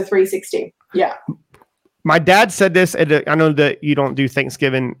 It's a 360. Yeah. My dad said this, I know that you don't do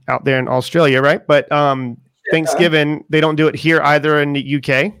Thanksgiving out there in Australia, right? But Thanksgiving, they don't do it here either in the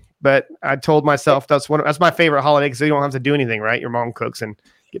UK. But I told myself that's my favorite holiday because you don't have to do anything, right? Your mom cooks and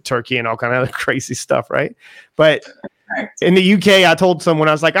get turkey and all kind of other crazy stuff, right? But In the UK, I told someone,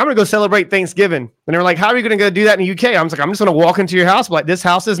 I was like, I'm going to go celebrate Thanksgiving. And they were like, how are you going to go do that in the UK? I was like, I'm just going to walk into your house. Like, this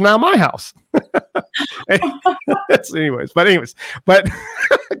house is now my house. anyways, but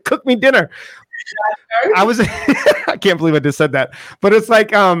cook me dinner. I can't believe I just said that, but it's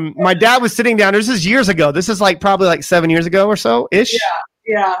like, my dad was sitting down. This is years ago. This is like probably like 7 years ago or so ish.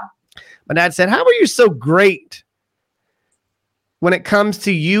 Yeah. My dad said, how are you so great when it comes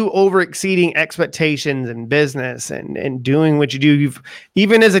to you over exceeding expectations in business and doing what you do?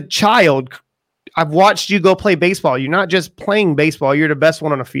 Even as a child, I've watched you go play baseball. You're not just playing baseball. You're the best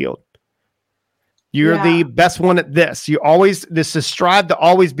one on the field. You're the best one at this. This is strive to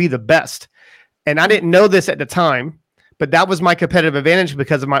always be the best. And I didn't know this at the time, but that was my competitive advantage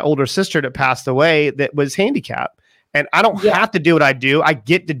because of my older sister that passed away that was handicapped. And I don't have to do what I do. I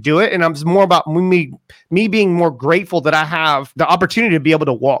get to do it. And it's more about me being more grateful that I have the opportunity to be able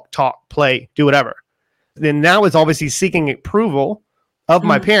to walk, talk, play, do whatever. Then now is obviously seeking approval of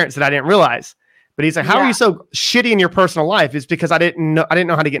my parents that I didn't realize. But he's like, how are you so shitty in your personal life? It's because I didn't know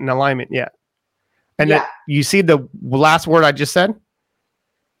how to get in alignment yet. And that, you see the last word I just said?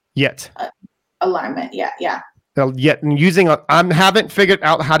 Yet. Alignment. Yeah. Yet. And I haven't figured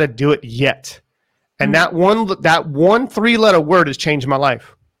out how to do it yet. And that one 3-letter word has changed my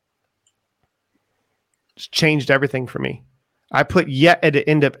life. It's changed everything for me. I put yet at the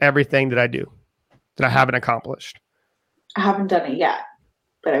end of everything that I do that I haven't accomplished. I haven't done it yet,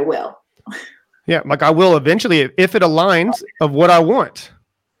 but I will. Yeah, like I will eventually if it aligns of what I want.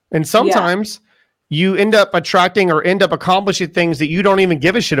 And sometimes you end up attracting or end up accomplishing things that you don't even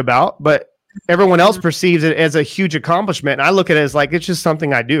give a shit about, but everyone else perceives it as a huge accomplishment. And I look at it as like, it's just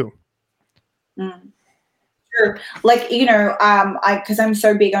something I do. Sure. Like, because I'm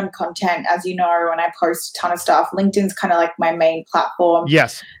so big on content, as you know, and I post a ton of stuff. LinkedIn's kind of like my main platform.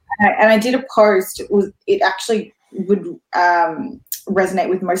 Yes. And I did a post. It actually would resonate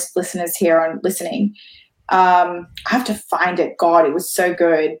with most listeners here on listening. I have to find it. God, it was so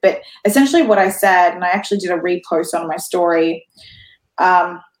good. But essentially what I said, and I actually did a repost on my story.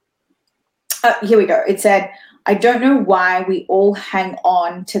 Here we go. It said, I don't know why we all hang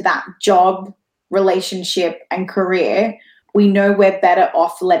on to that job, relationship, and career. We know we're better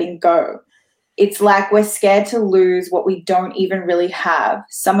off letting go. It's like we're scared to lose what we don't even really have.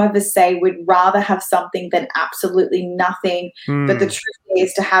 Some of us say we'd rather have something than absolutely nothing. But the truth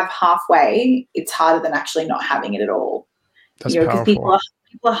is, to have halfway, it's harder than actually not having it at all. That's powerful. Because people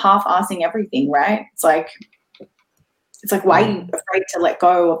are half-assing everything, right? It's like, why are you afraid to let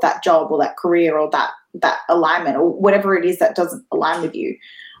go of that job or that career or that alignment or whatever it is that doesn't align with you?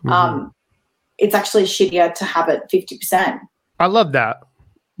 It's actually shittier to have it 50%. I love that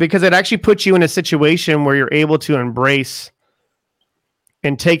because it actually puts you in a situation where you're able to embrace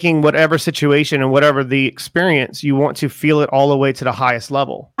and taking whatever situation and whatever the experience, you want to feel it all the way to the highest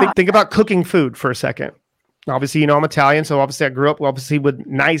level. Think about cooking food for a second. Obviously, I'm Italian, so obviously I grew up with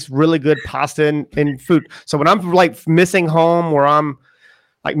nice, really good pasta and food. So when I'm like missing home or I'm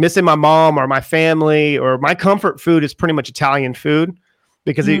like missing my mom or my family, or my comfort food is pretty much Italian food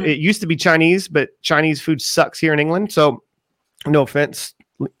because it used to be Chinese, but Chinese food sucks here in England. So no offense,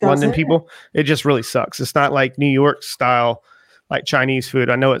 London people, it just really sucks. It's not like New York style, like Chinese food.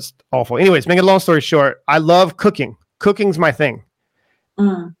 I know it's awful. Anyways, make a long story short, I love cooking. Cooking's my thing.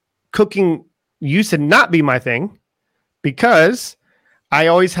 Cooking used to not be my thing because I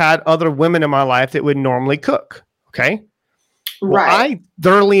always had other women in my life that would normally cook. Okay. Well, I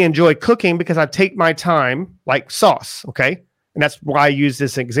thoroughly enjoy cooking because I take my time, like sauce. Okay. And that's why I use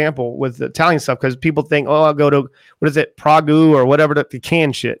this example with the Italian stuff, because people think, oh, I'll go to, what is it, Pragu or whatever, the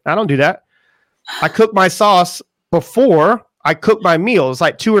canned shit. I don't do that. I cook my sauce before I cook my meals,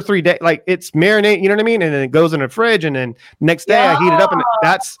 like 2 or 3 days, like it's marinate, you know what I mean? And then it goes in the fridge, and then next day I heat it up, and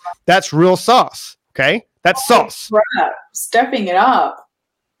that's real sauce. Okay. That's sauce. Crap. Stepping it up.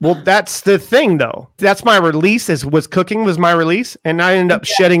 Well, that's the thing though. That's my release cooking was my release. And I ended up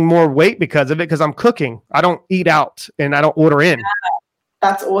shedding more weight because of it, because I'm cooking. I don't eat out and I don't order in. Yeah,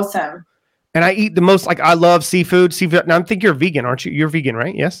 that's awesome. And I eat the most, like I love seafood. Now I think you're vegan, aren't you? You're vegan,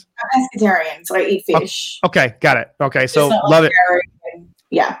 right? Yes. I'm pescatarian, so I eat fish. Okay. Got it. Okay. So love it.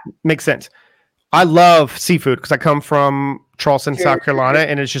 Yeah. Makes sense. I love seafood because I come from Charleston, South Carolina,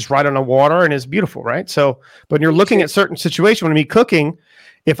 and it's just right on the water and it's beautiful, right? So, but when you're looking at certain situations, when me cooking,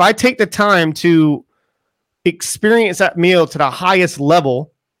 if I take the time to experience that meal to the highest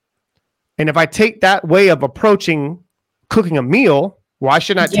level, and if I take that way of approaching cooking a meal, why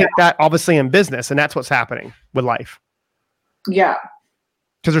shouldn't I take that obviously in business? And that's what's happening with life. Yeah.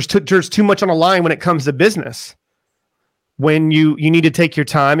 Because there's too much on the line when it comes to business. when you need to take your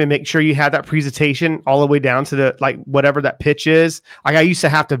time and make sure you have that presentation all the way down to the, like, whatever that pitch is. Like, I used to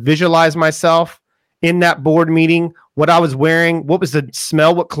have to visualize myself in that board meeting, what I was wearing, what was the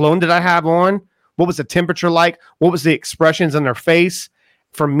smell, what cologne did I have on, what was the temperature like, what was the expressions on their face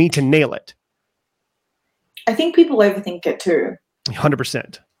for me to nail it. I think people overthink it too.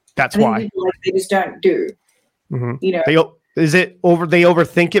 100%. That's why. They just don't do. Mm-hmm. You know, they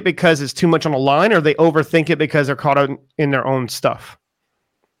overthink it because it's too much on the line, or they overthink it because they're caught in their own stuff?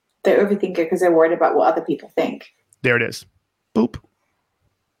 They overthink it because they're worried about what other people think. There it is. Boop.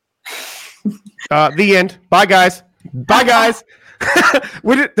 The end. Bye, guys. Bye, guys.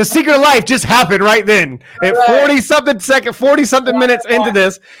 The secret of life just happened right then. At 40-something minutes into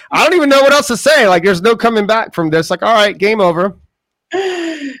this, I don't even know what else to say. Like, there's no coming back from this. Like, all right, game over.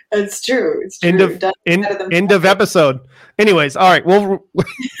 It's true. It's true. End of episode. Anyways, all right. Well,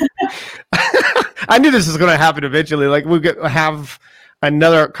 I knew this was going to happen eventually. Like, we could have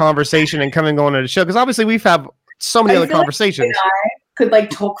another conversation and come and go on to the show, because obviously we've had so many other conversations. Could like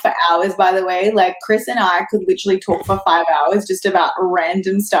talk for hours, by the way. Like, Chris and I could literally talk for 5 hours just about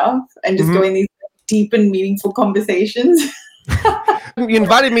random stuff and just go in these deep and meaningful conversations. You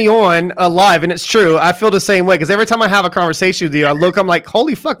invited me on live, and it's true. I feel the same way, because every time I have a conversation with you, I look, I'm like,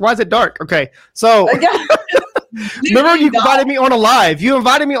 holy fuck, why is it dark? Okay, so remember you invited me on a live. You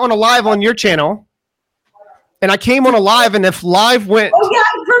invited me on a live on your channel, and I came on a live, and if live went... Oh, yeah,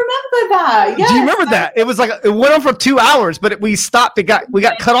 I remember that. Yes. Do you remember that? It was like, it went on for 2 hours, but we stopped. We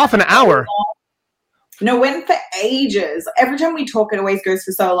got cut off in an hour. No, it went for ages. Every time we talk, it always goes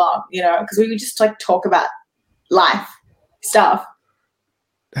for so long, you know, because we would just like talk about life stuff.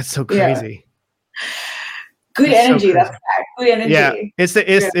 That's so crazy. Yeah. Good energy. So that's fact. Good energy. Yeah, it's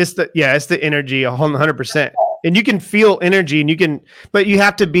the energy 100%. And you can feel energy, but you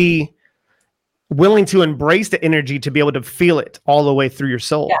have to be willing to embrace the energy to be able to feel it all the way through your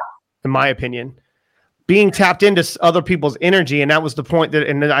soul. In my opinion, being tapped into other people's energy, and that was the point that.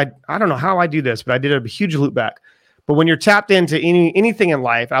 And then I don't know how I do this, but I did a huge loop back. But when you're tapped into anything in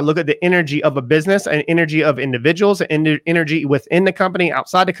life, I look at the energy of a business and energy of individuals and energy within the company,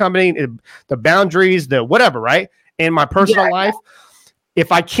 outside the company, the boundaries, the whatever, right? In my personal life,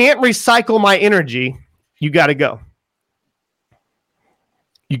 if I can't recycle my energy, you got to go.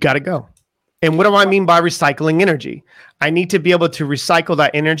 You got to go. And what do I mean by recycling energy? I need to be able to recycle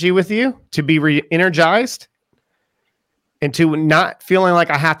that energy with you, to be re-energized, and to not feeling like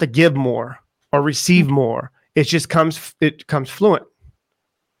I have to give more or receive more. It comes fluent.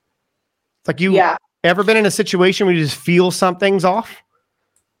 It's like you ever been in a situation where you just feel something's off?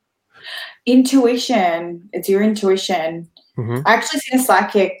 Intuition. It's your intuition. I actually seen a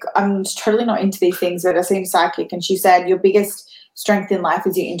psychic. I'm totally not into these things, but I seen a psychic, and she said your biggest strength in life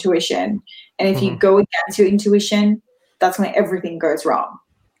is your intuition. And if you go against your intuition, that's when everything goes wrong.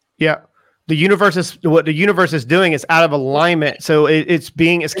 Yeah. What the universe is doing is out of alignment. So it's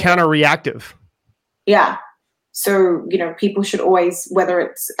counter-reactive. Yeah. So, you know, people should always, whether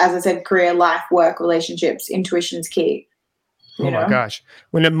it's, as I said, career, life, work, relationships, intuition is key. Oh my gosh.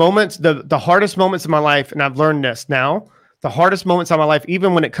 When the hardest moments of my life, and I've learned this now, the hardest moments of my life,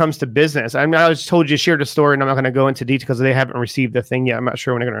 even when it comes to business. I mean, I just told you, shared a story, and I'm not going to go into detail because they haven't received the thing yet. I'm not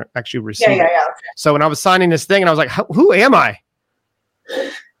sure when they're going to actually receive it. So when I was signing this thing, and I was like, who am I?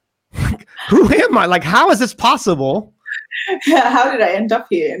 Who am I? Like, how is this possible? How did I end up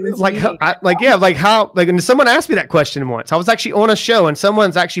here? In this and someone asked me that question once. I was actually on a show, and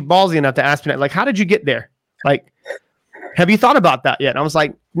someone's actually ballsy enough to ask me that, like, how did you get there? Like, have you thought about that yet? And I was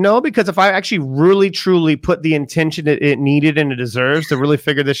like, no, because if I actually really, truly put the intention that it needed and it deserves to really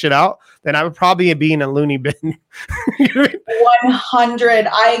figure this shit out, then I would probably be in a loony bin. 100.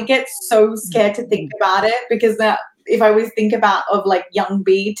 I get so scared to think about it, because now, if I always think about of like young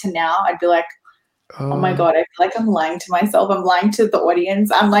B to now, I'd be like, oh my God, I feel like I'm lying to myself. I'm lying to the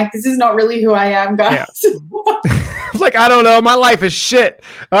audience. I'm like, this is not really who I am, guys. Yeah. Like, I don't know. My life is shit.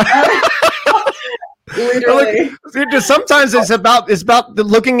 Literally. Sometimes it's about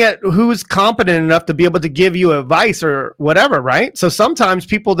looking at who's competent enough to be able to give you advice or whatever, right? So sometimes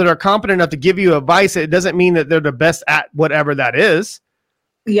people that are competent enough to give you advice, it doesn't mean that they're the best at whatever that is.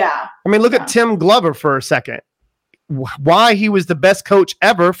 Yeah. I mean, look at Tim Glover for a second. Why he was the best coach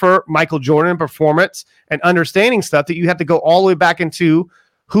ever for Michael Jordan performance and understanding stuff, that you have to go all the way back into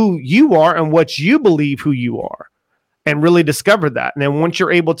who you are and what you believe who you are, and really discover that. And then once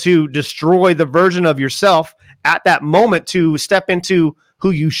you're able to destroy the version of yourself at that moment to step into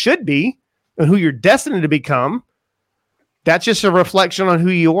who you should be and who you're destined to become, that's just a reflection on who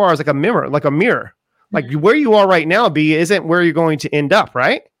you are. As like a mirror, like where you are right now, B, isn't where you're going to end up,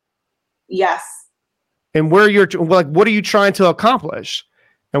 right? Yes. and where you're like, what are you trying to accomplish?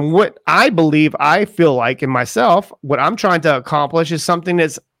 And what I feel like in myself, what I'm trying to accomplish is something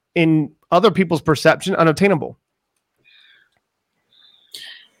that's in other people's perception unattainable.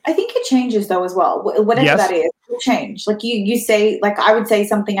 I think it changes though as well. Whatever that is, it will change. Like you say, like I would say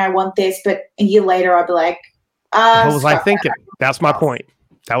something, I want this, but a year later I'll be like, what was I thinking? That's my point.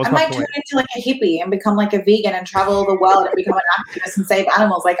 That was I might turn into like a hippie and become like a vegan and travel the world and become an activist and save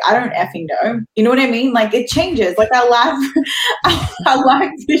animals. Like I don't effing know. You know what I mean? Like it changes. Like our life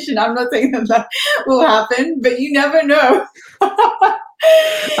vision. I'm not saying that will happen, but you never know.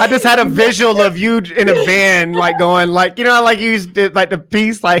 I just had a visual of you in a van, like going, like, you know, like you did like the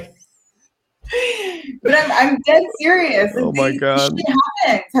piece, like. But I'm dead serious. Oh my God. Shit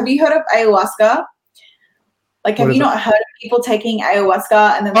happens. Have you heard of ayahuasca? Like, have you not heard of people taking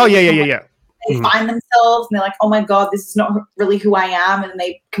ayahuasca and then they find themselves and they're like, oh my God, this is not really who I am, and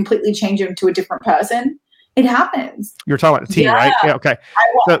they completely change into a different person? It happens. You're talking about the tea, right? Yeah, okay.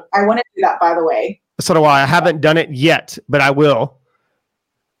 I want to do that, by the way. So do I. I haven't done it yet, but I will.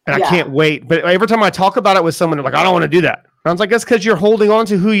 And I can't wait. But every time I talk about it with someone, they're like, I don't want to do that. And I was like, that's because you're holding on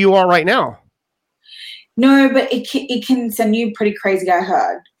to who you are right now. No, but it can send you pretty crazy, I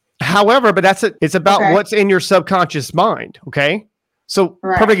heard. However, but that's it. It's about what's in your subconscious mind. Okay. So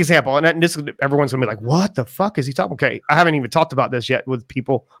perfect example. And this, everyone's gonna be like, what the fuck is he talking? Okay. I haven't even talked about this yet with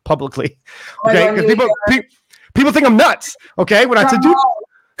people publicly. Okay. Because people think I'm nuts. Okay. When I said, dude,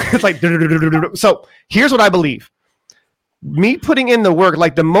 it's like, so here's what I believe. Me putting in the work,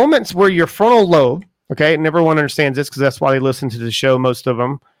 like the moments where your frontal lobe, okay, and everyone understands this because that's why they listen to the show, most of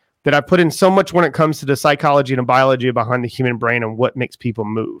them, that I put in so much when it comes to the psychology and the biology behind the human brain and what makes people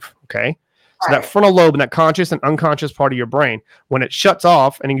move, okay? So that frontal lobe and that conscious and unconscious part of your brain, when it shuts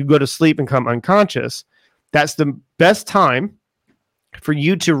off and you go to sleep and come unconscious, that's the best time for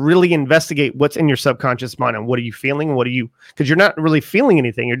you to really investigate what's in your subconscious mind and what are you feeling and because you're not really feeling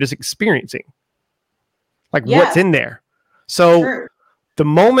anything, you're just experiencing. Like what's in there. So the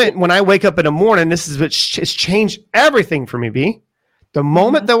moment when I wake up in the morning, this is what it's changed everything for me, B. The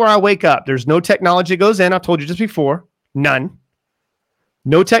moment that where I wake up, there's no technology that goes in. I told you just before, none.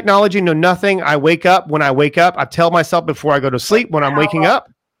 No technology, no nothing. I wake up. When I wake up, I tell myself before I go to sleep when I'm waking up.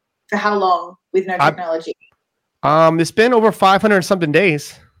 For how long with no technology? It's been over 500 something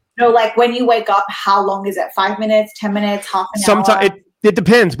days. No, like when you wake up, how long is it? 5 minutes, 10 minutes, half an hour? Sometimes it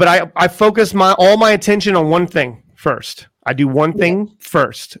depends, but I focus all my attention on one thing first. I do one thing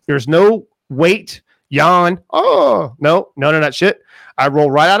first. There's no wait, yawn. Oh, no, none of that shit. I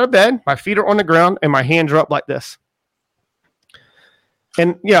roll right out of bed. My feet are on the ground and my hands are up like this.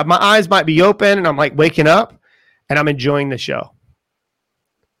 And yeah, my eyes might be open and I'm like waking up and I'm enjoying the show.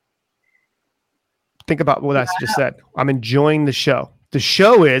 Think about what I just said. I'm enjoying the show. The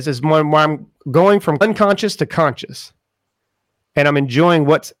show is where I'm going from unconscious to conscious. And I'm enjoying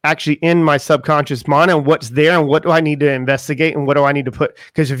what's actually in my subconscious mind and what's there and what do I need to investigate and what do I need to put.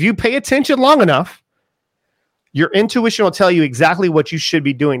 Because if you pay attention long enough, your intuition will tell you exactly what you should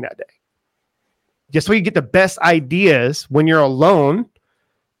be doing that day. Just so you get the best ideas when you're alone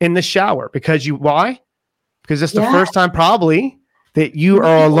in the shower. Why? Because it's the first time probably that you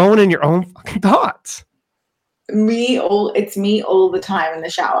are alone in your own fucking thoughts. It's me all the time in the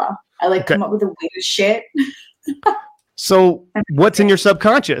shower. I come up with the weirdest shit. So what's in your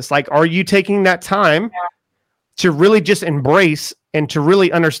subconscious? Like, are you taking that time to really just embrace and to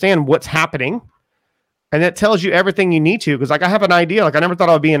really understand what's happening? And that tells you everything you need to. Because like I have an idea. Like I never thought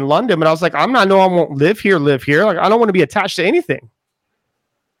I would be in London, but I was like, I won't live here. Like I don't want to be attached to anything.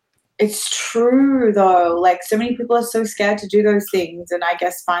 It's true though. Like so many people are so scared to do those things and I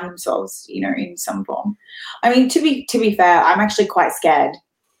guess find themselves, in some form. I mean, to be fair, I'm actually quite scared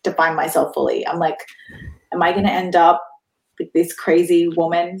to find myself fully. I'm like, am I going to end up like this crazy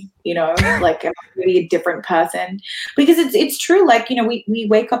woman, like I'm really a different person? Because it's true. Like, we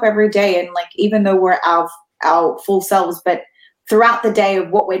wake up every day and like, even though we're our full selves, but throughout the day of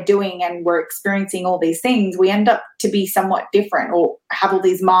what we're doing and we're experiencing all these things, we end up to be somewhat different or have all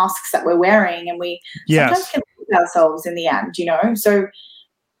these masks that we're wearing and we sometimes can lose ourselves in the end, So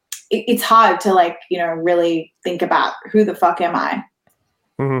it's hard to like, really think about who the fuck am I?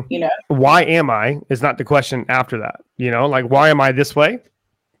 Mm-hmm. Why am I is not the question after that, like, why am I this way?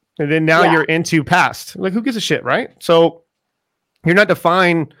 And then now you're into past, like, who gives a shit, right? So you're not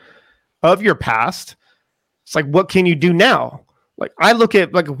defined of your past. It's like, what can you do now? Like, I look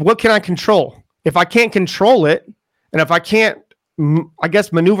at like, what can I control? If I can't control it, and if I can't, I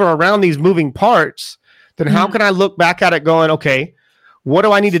guess, maneuver around these moving parts, then how can I look back at it going, okay, what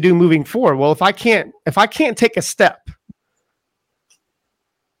do I need to do moving forward? Well, if I can't take a step,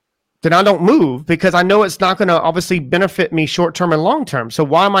 then I don't move because I know it's not going to obviously benefit me short-term and long-term. So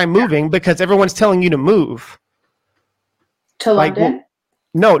why am I moving? Because everyone's telling you to move. To London?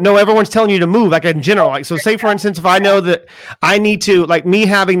 Well, no, everyone's telling you to move, like in general. Like, so say for instance, if I know that I need to, like me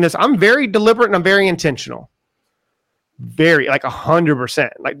having this, I'm very deliberate and I'm very intentional. Very, like 100%.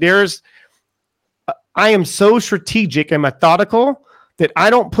 Like I am so strategic and methodical that I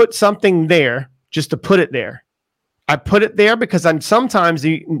don't put something there just to put it there. I put it there because sometimes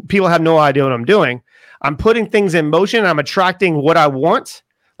people have no idea what I'm doing. I'm putting things in motion and I'm attracting what I want.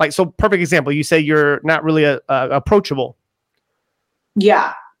 Like, so perfect example, you say you're not really approachable.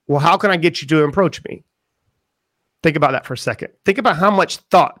 Yeah. Well, how can I get you to approach me? Think about that for a second. Think about how much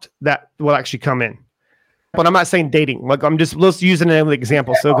thought that will actually come in. But I'm not saying dating. Like let's use another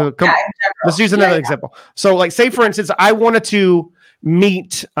example. So let's use another example. So like say for instance, I wanted to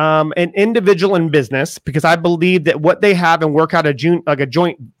meet an individual in business because I believe that what they have and work out a joint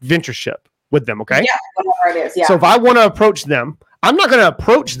ventureship with them. Okay. Yeah, whatever it is. Yeah. So if I want to approach them, I'm not going to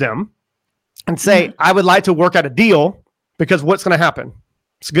approach them and say, I would like to work out a deal because what's going to happen?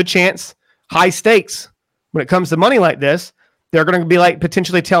 It's a good chance, high stakes. When it comes to money like this, they're going to be like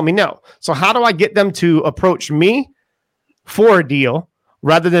potentially tell me no. So how do I get them to approach me for a deal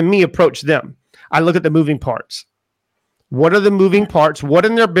rather than me approach them? I look at the moving parts. What are the moving parts? What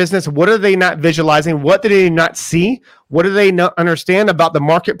in their business? What are they not visualizing? What do they not see? What do they not understand about the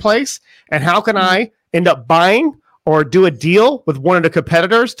marketplace? And how can I end up buying or do a deal with one of the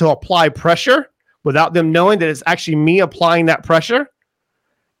competitors to apply pressure without them knowing that it's actually me applying that pressure?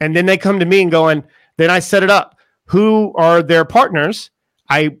 And then they come to me and going, then I set it up. Who are their partners?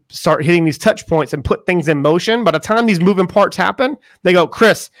 I start hitting these touch points and put things in motion. By the time these moving parts happen, they go,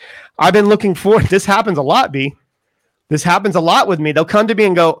 Chris, I've been looking for, this happens a lot, B. This happens a lot with me. They'll come to me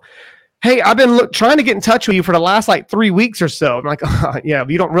and go, hey, I've been trying to get in touch with you for the last like 3 weeks or so. I'm like, yeah,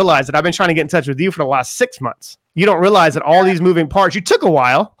 but you don't realize that I've been trying to get in touch with you for the last 6 months. You don't realize that all these moving parts, you took a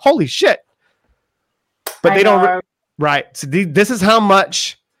while. Holy shit. But they don't. Right. So this is how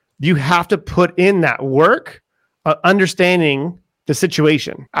much you have to put in that work, understanding the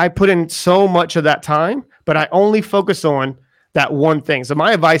situation. I put in so much of that time, but I only focus on that one thing. So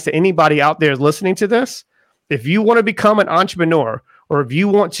my advice to anybody out there listening to this, if you want to become an entrepreneur or if you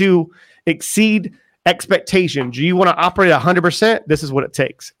want to exceed expectations, you want to operate 100%, this is what it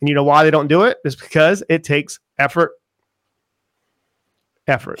takes. And you know why they don't do it? It's because it takes effort.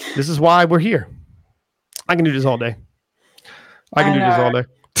 This is why we're here. I can do this all day. I can do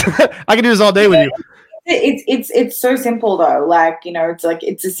this all day with you. It's so simple though. Like, you know, it's like,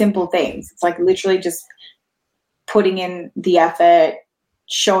 it's a simple things. It's like literally just putting in the effort,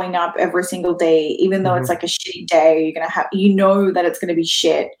 showing up every single day, even though it's like a shitty day, you're going to have, you know that it's going to be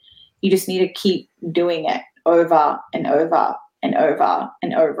shit. You just need to keep doing it over and over and over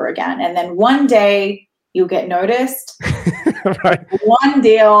and over again. And then one day you'll get noticed. Right. One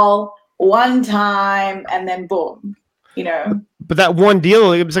deal, one time, and then boom, you know. But that one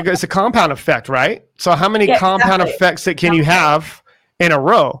deal, it's a compound effect, right? So how many compound effects that can you have in a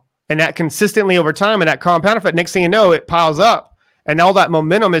row? And that consistently over time, and that compound effect, next thing you know, it piles up. And all that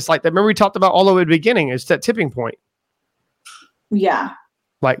momentum is like that. Remember we talked about all the way at the beginning, it's that tipping point. Yeah.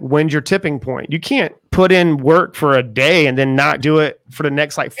 Like, when's your tipping point? You can't put in work for a day and then not do it for the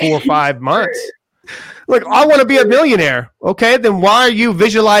next like 4 or 5 months. Like, I want to be a millionaire. Okay, then why are you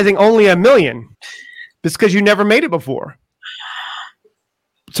visualizing only $1 million? It's because you never made it before.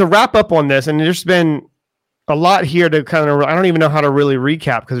 To wrap up on this, and there's been a lot here to kind of, I don't even know how to really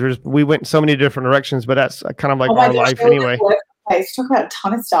recap because we went in so many different directions, but that's kind of like our life anyway. Let's talk about a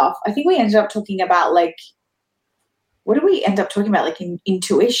ton of stuff. I think we ended up talking about like, what did we end up talking about? Like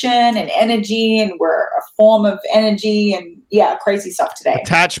intuition and energy, and we're a form of energy, and crazy stuff today.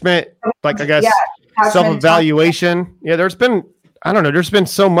 Attachment, like I guess self-evaluation. Yeah, there's been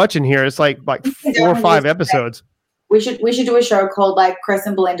so much in here. It's like 4 or 5 episodes. We should do a show called like Chris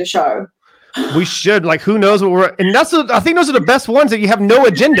and Belinda Show. We should, like, who knows what and I think those are the best ones that you have no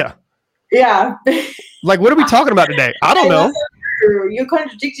agenda. Yeah. Like, what are we talking about today? I don't know. You're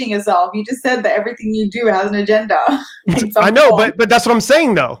contradicting yourself. You just said that everything you do has an agenda. I know, but that's what I'm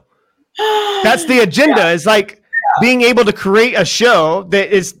saying though. That's the agenda. Is like being able to create a show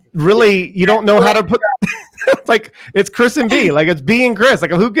that is really, you don't know how to put like, it's Chris and B, like it's B and Chris.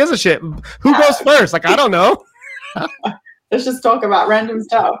 Like, who gives a shit? Who goes first? Like, I don't know. Let's just talk about random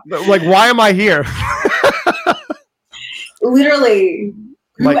stuff. Like, why am I here? Who am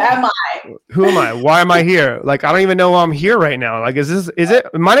I? Who am I? Why am I here? Like, I don't even know why I'm here right now. Like, is it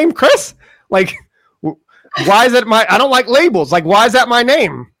my name Chris? Like, why is it I don't like labels. Like, why is that my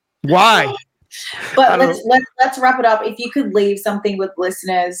name? Why? But let's wrap it up. If you could leave something with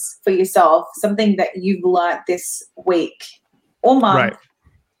listeners for yourself, something that you've learned this week or month, Right.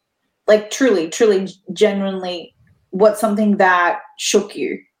 like truly, genuinely, what's something that shook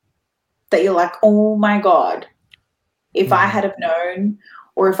you? That you're like, oh my God, if I had have known,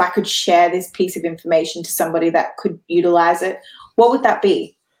 or if I could share this piece of information to somebody that could utilize it, what would that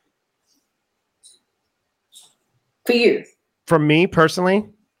be for you? For me personally?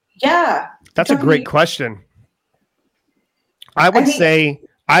 Yeah. That's a great question. I would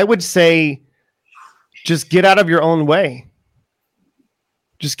say just get out of your own way.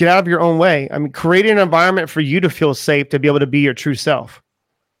 Just get out of your own way. I mean, create an environment for you to feel safe to be able to be your true self.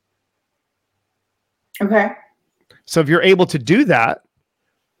 Okay. So if you're able to do that,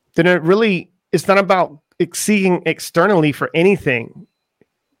 then it's not about seeking externally for anything.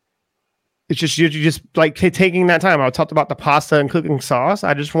 It's just, you're just like taking that time. I talked about the pasta and cooking sauce.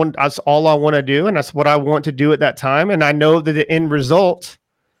 That's all I want to do. And that's what I want to do at that time. And I know that the end result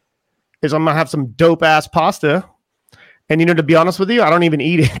is I'm going to have some dope ass pasta. And, to be honest with you, I don't even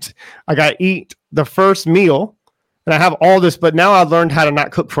eat it. Like, I eat the first meal and I have all this, but now I've learned how to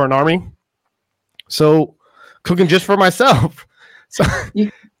not cook for an army. So cooking just for myself. So,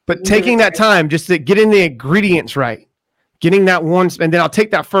 but taking that time just to get in the ingredients right, getting that one, and then I'll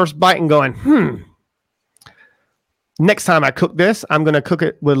take that first bite and going, next time I cook this, I'm going to cook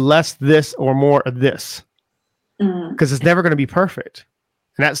it with less this or more of this, because it's never going to be perfect.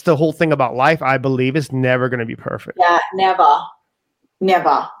 And that's the whole thing about life, I believe. It's never going to be perfect. Yeah, never.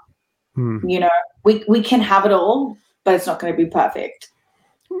 We can have it all, but it's not going to be perfect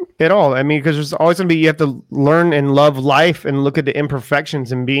at all. I mean, because there's always going to be, you have to learn and love life and look at the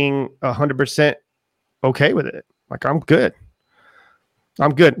imperfections and being 100% okay with it. Like, I'm good.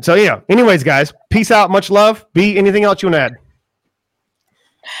 So, anyways, guys, peace out. Much love. B, anything else you want to add?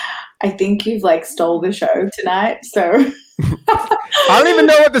 I think you've stole the show tonight. So I don't even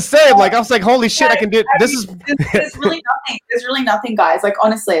know what to say. I was like, holy shit, I can do it. There's really nothing. There's really nothing, guys.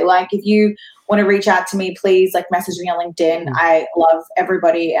 Honestly, if you want to reach out to me, please message me on LinkedIn. I love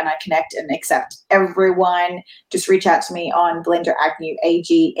everybody and I connect and accept everyone. Just reach out to me on Belinda Agnew,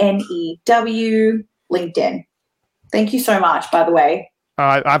 AGNEW, LinkedIn. Thank you so much, by the way.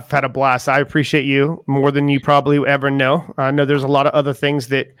 I've had a blast. I appreciate you more than you probably ever know. I know there's a lot of other things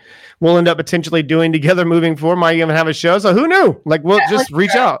that we'll end up potentially doing together moving forward. Might even have a show. So who knew? We'll just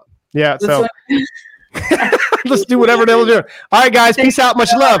reach out. Yeah. So let's do whatever they'll do. All right, guys. Peace out.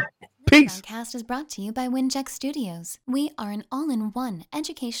 Much love. Peace. This podcast is brought to you by Winject Studios. We are an all-in-one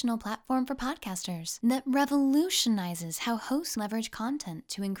educational platform for podcasters that revolutionizes how hosts leverage content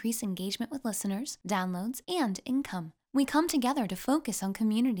to increase engagement with listeners, downloads, and income. We come together to focus on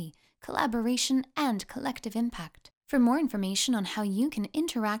community, collaboration, and collective impact. For more information on how you can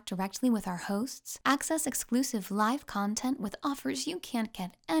interact directly with our hosts, access exclusive live content with offers you can't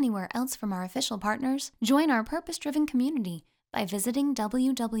get anywhere else from our official partners, join our purpose-driven community by visiting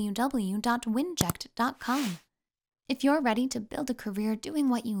www.winject.com. If you're ready to build a career doing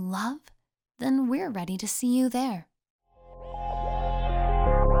what you love, then we're ready to see you there.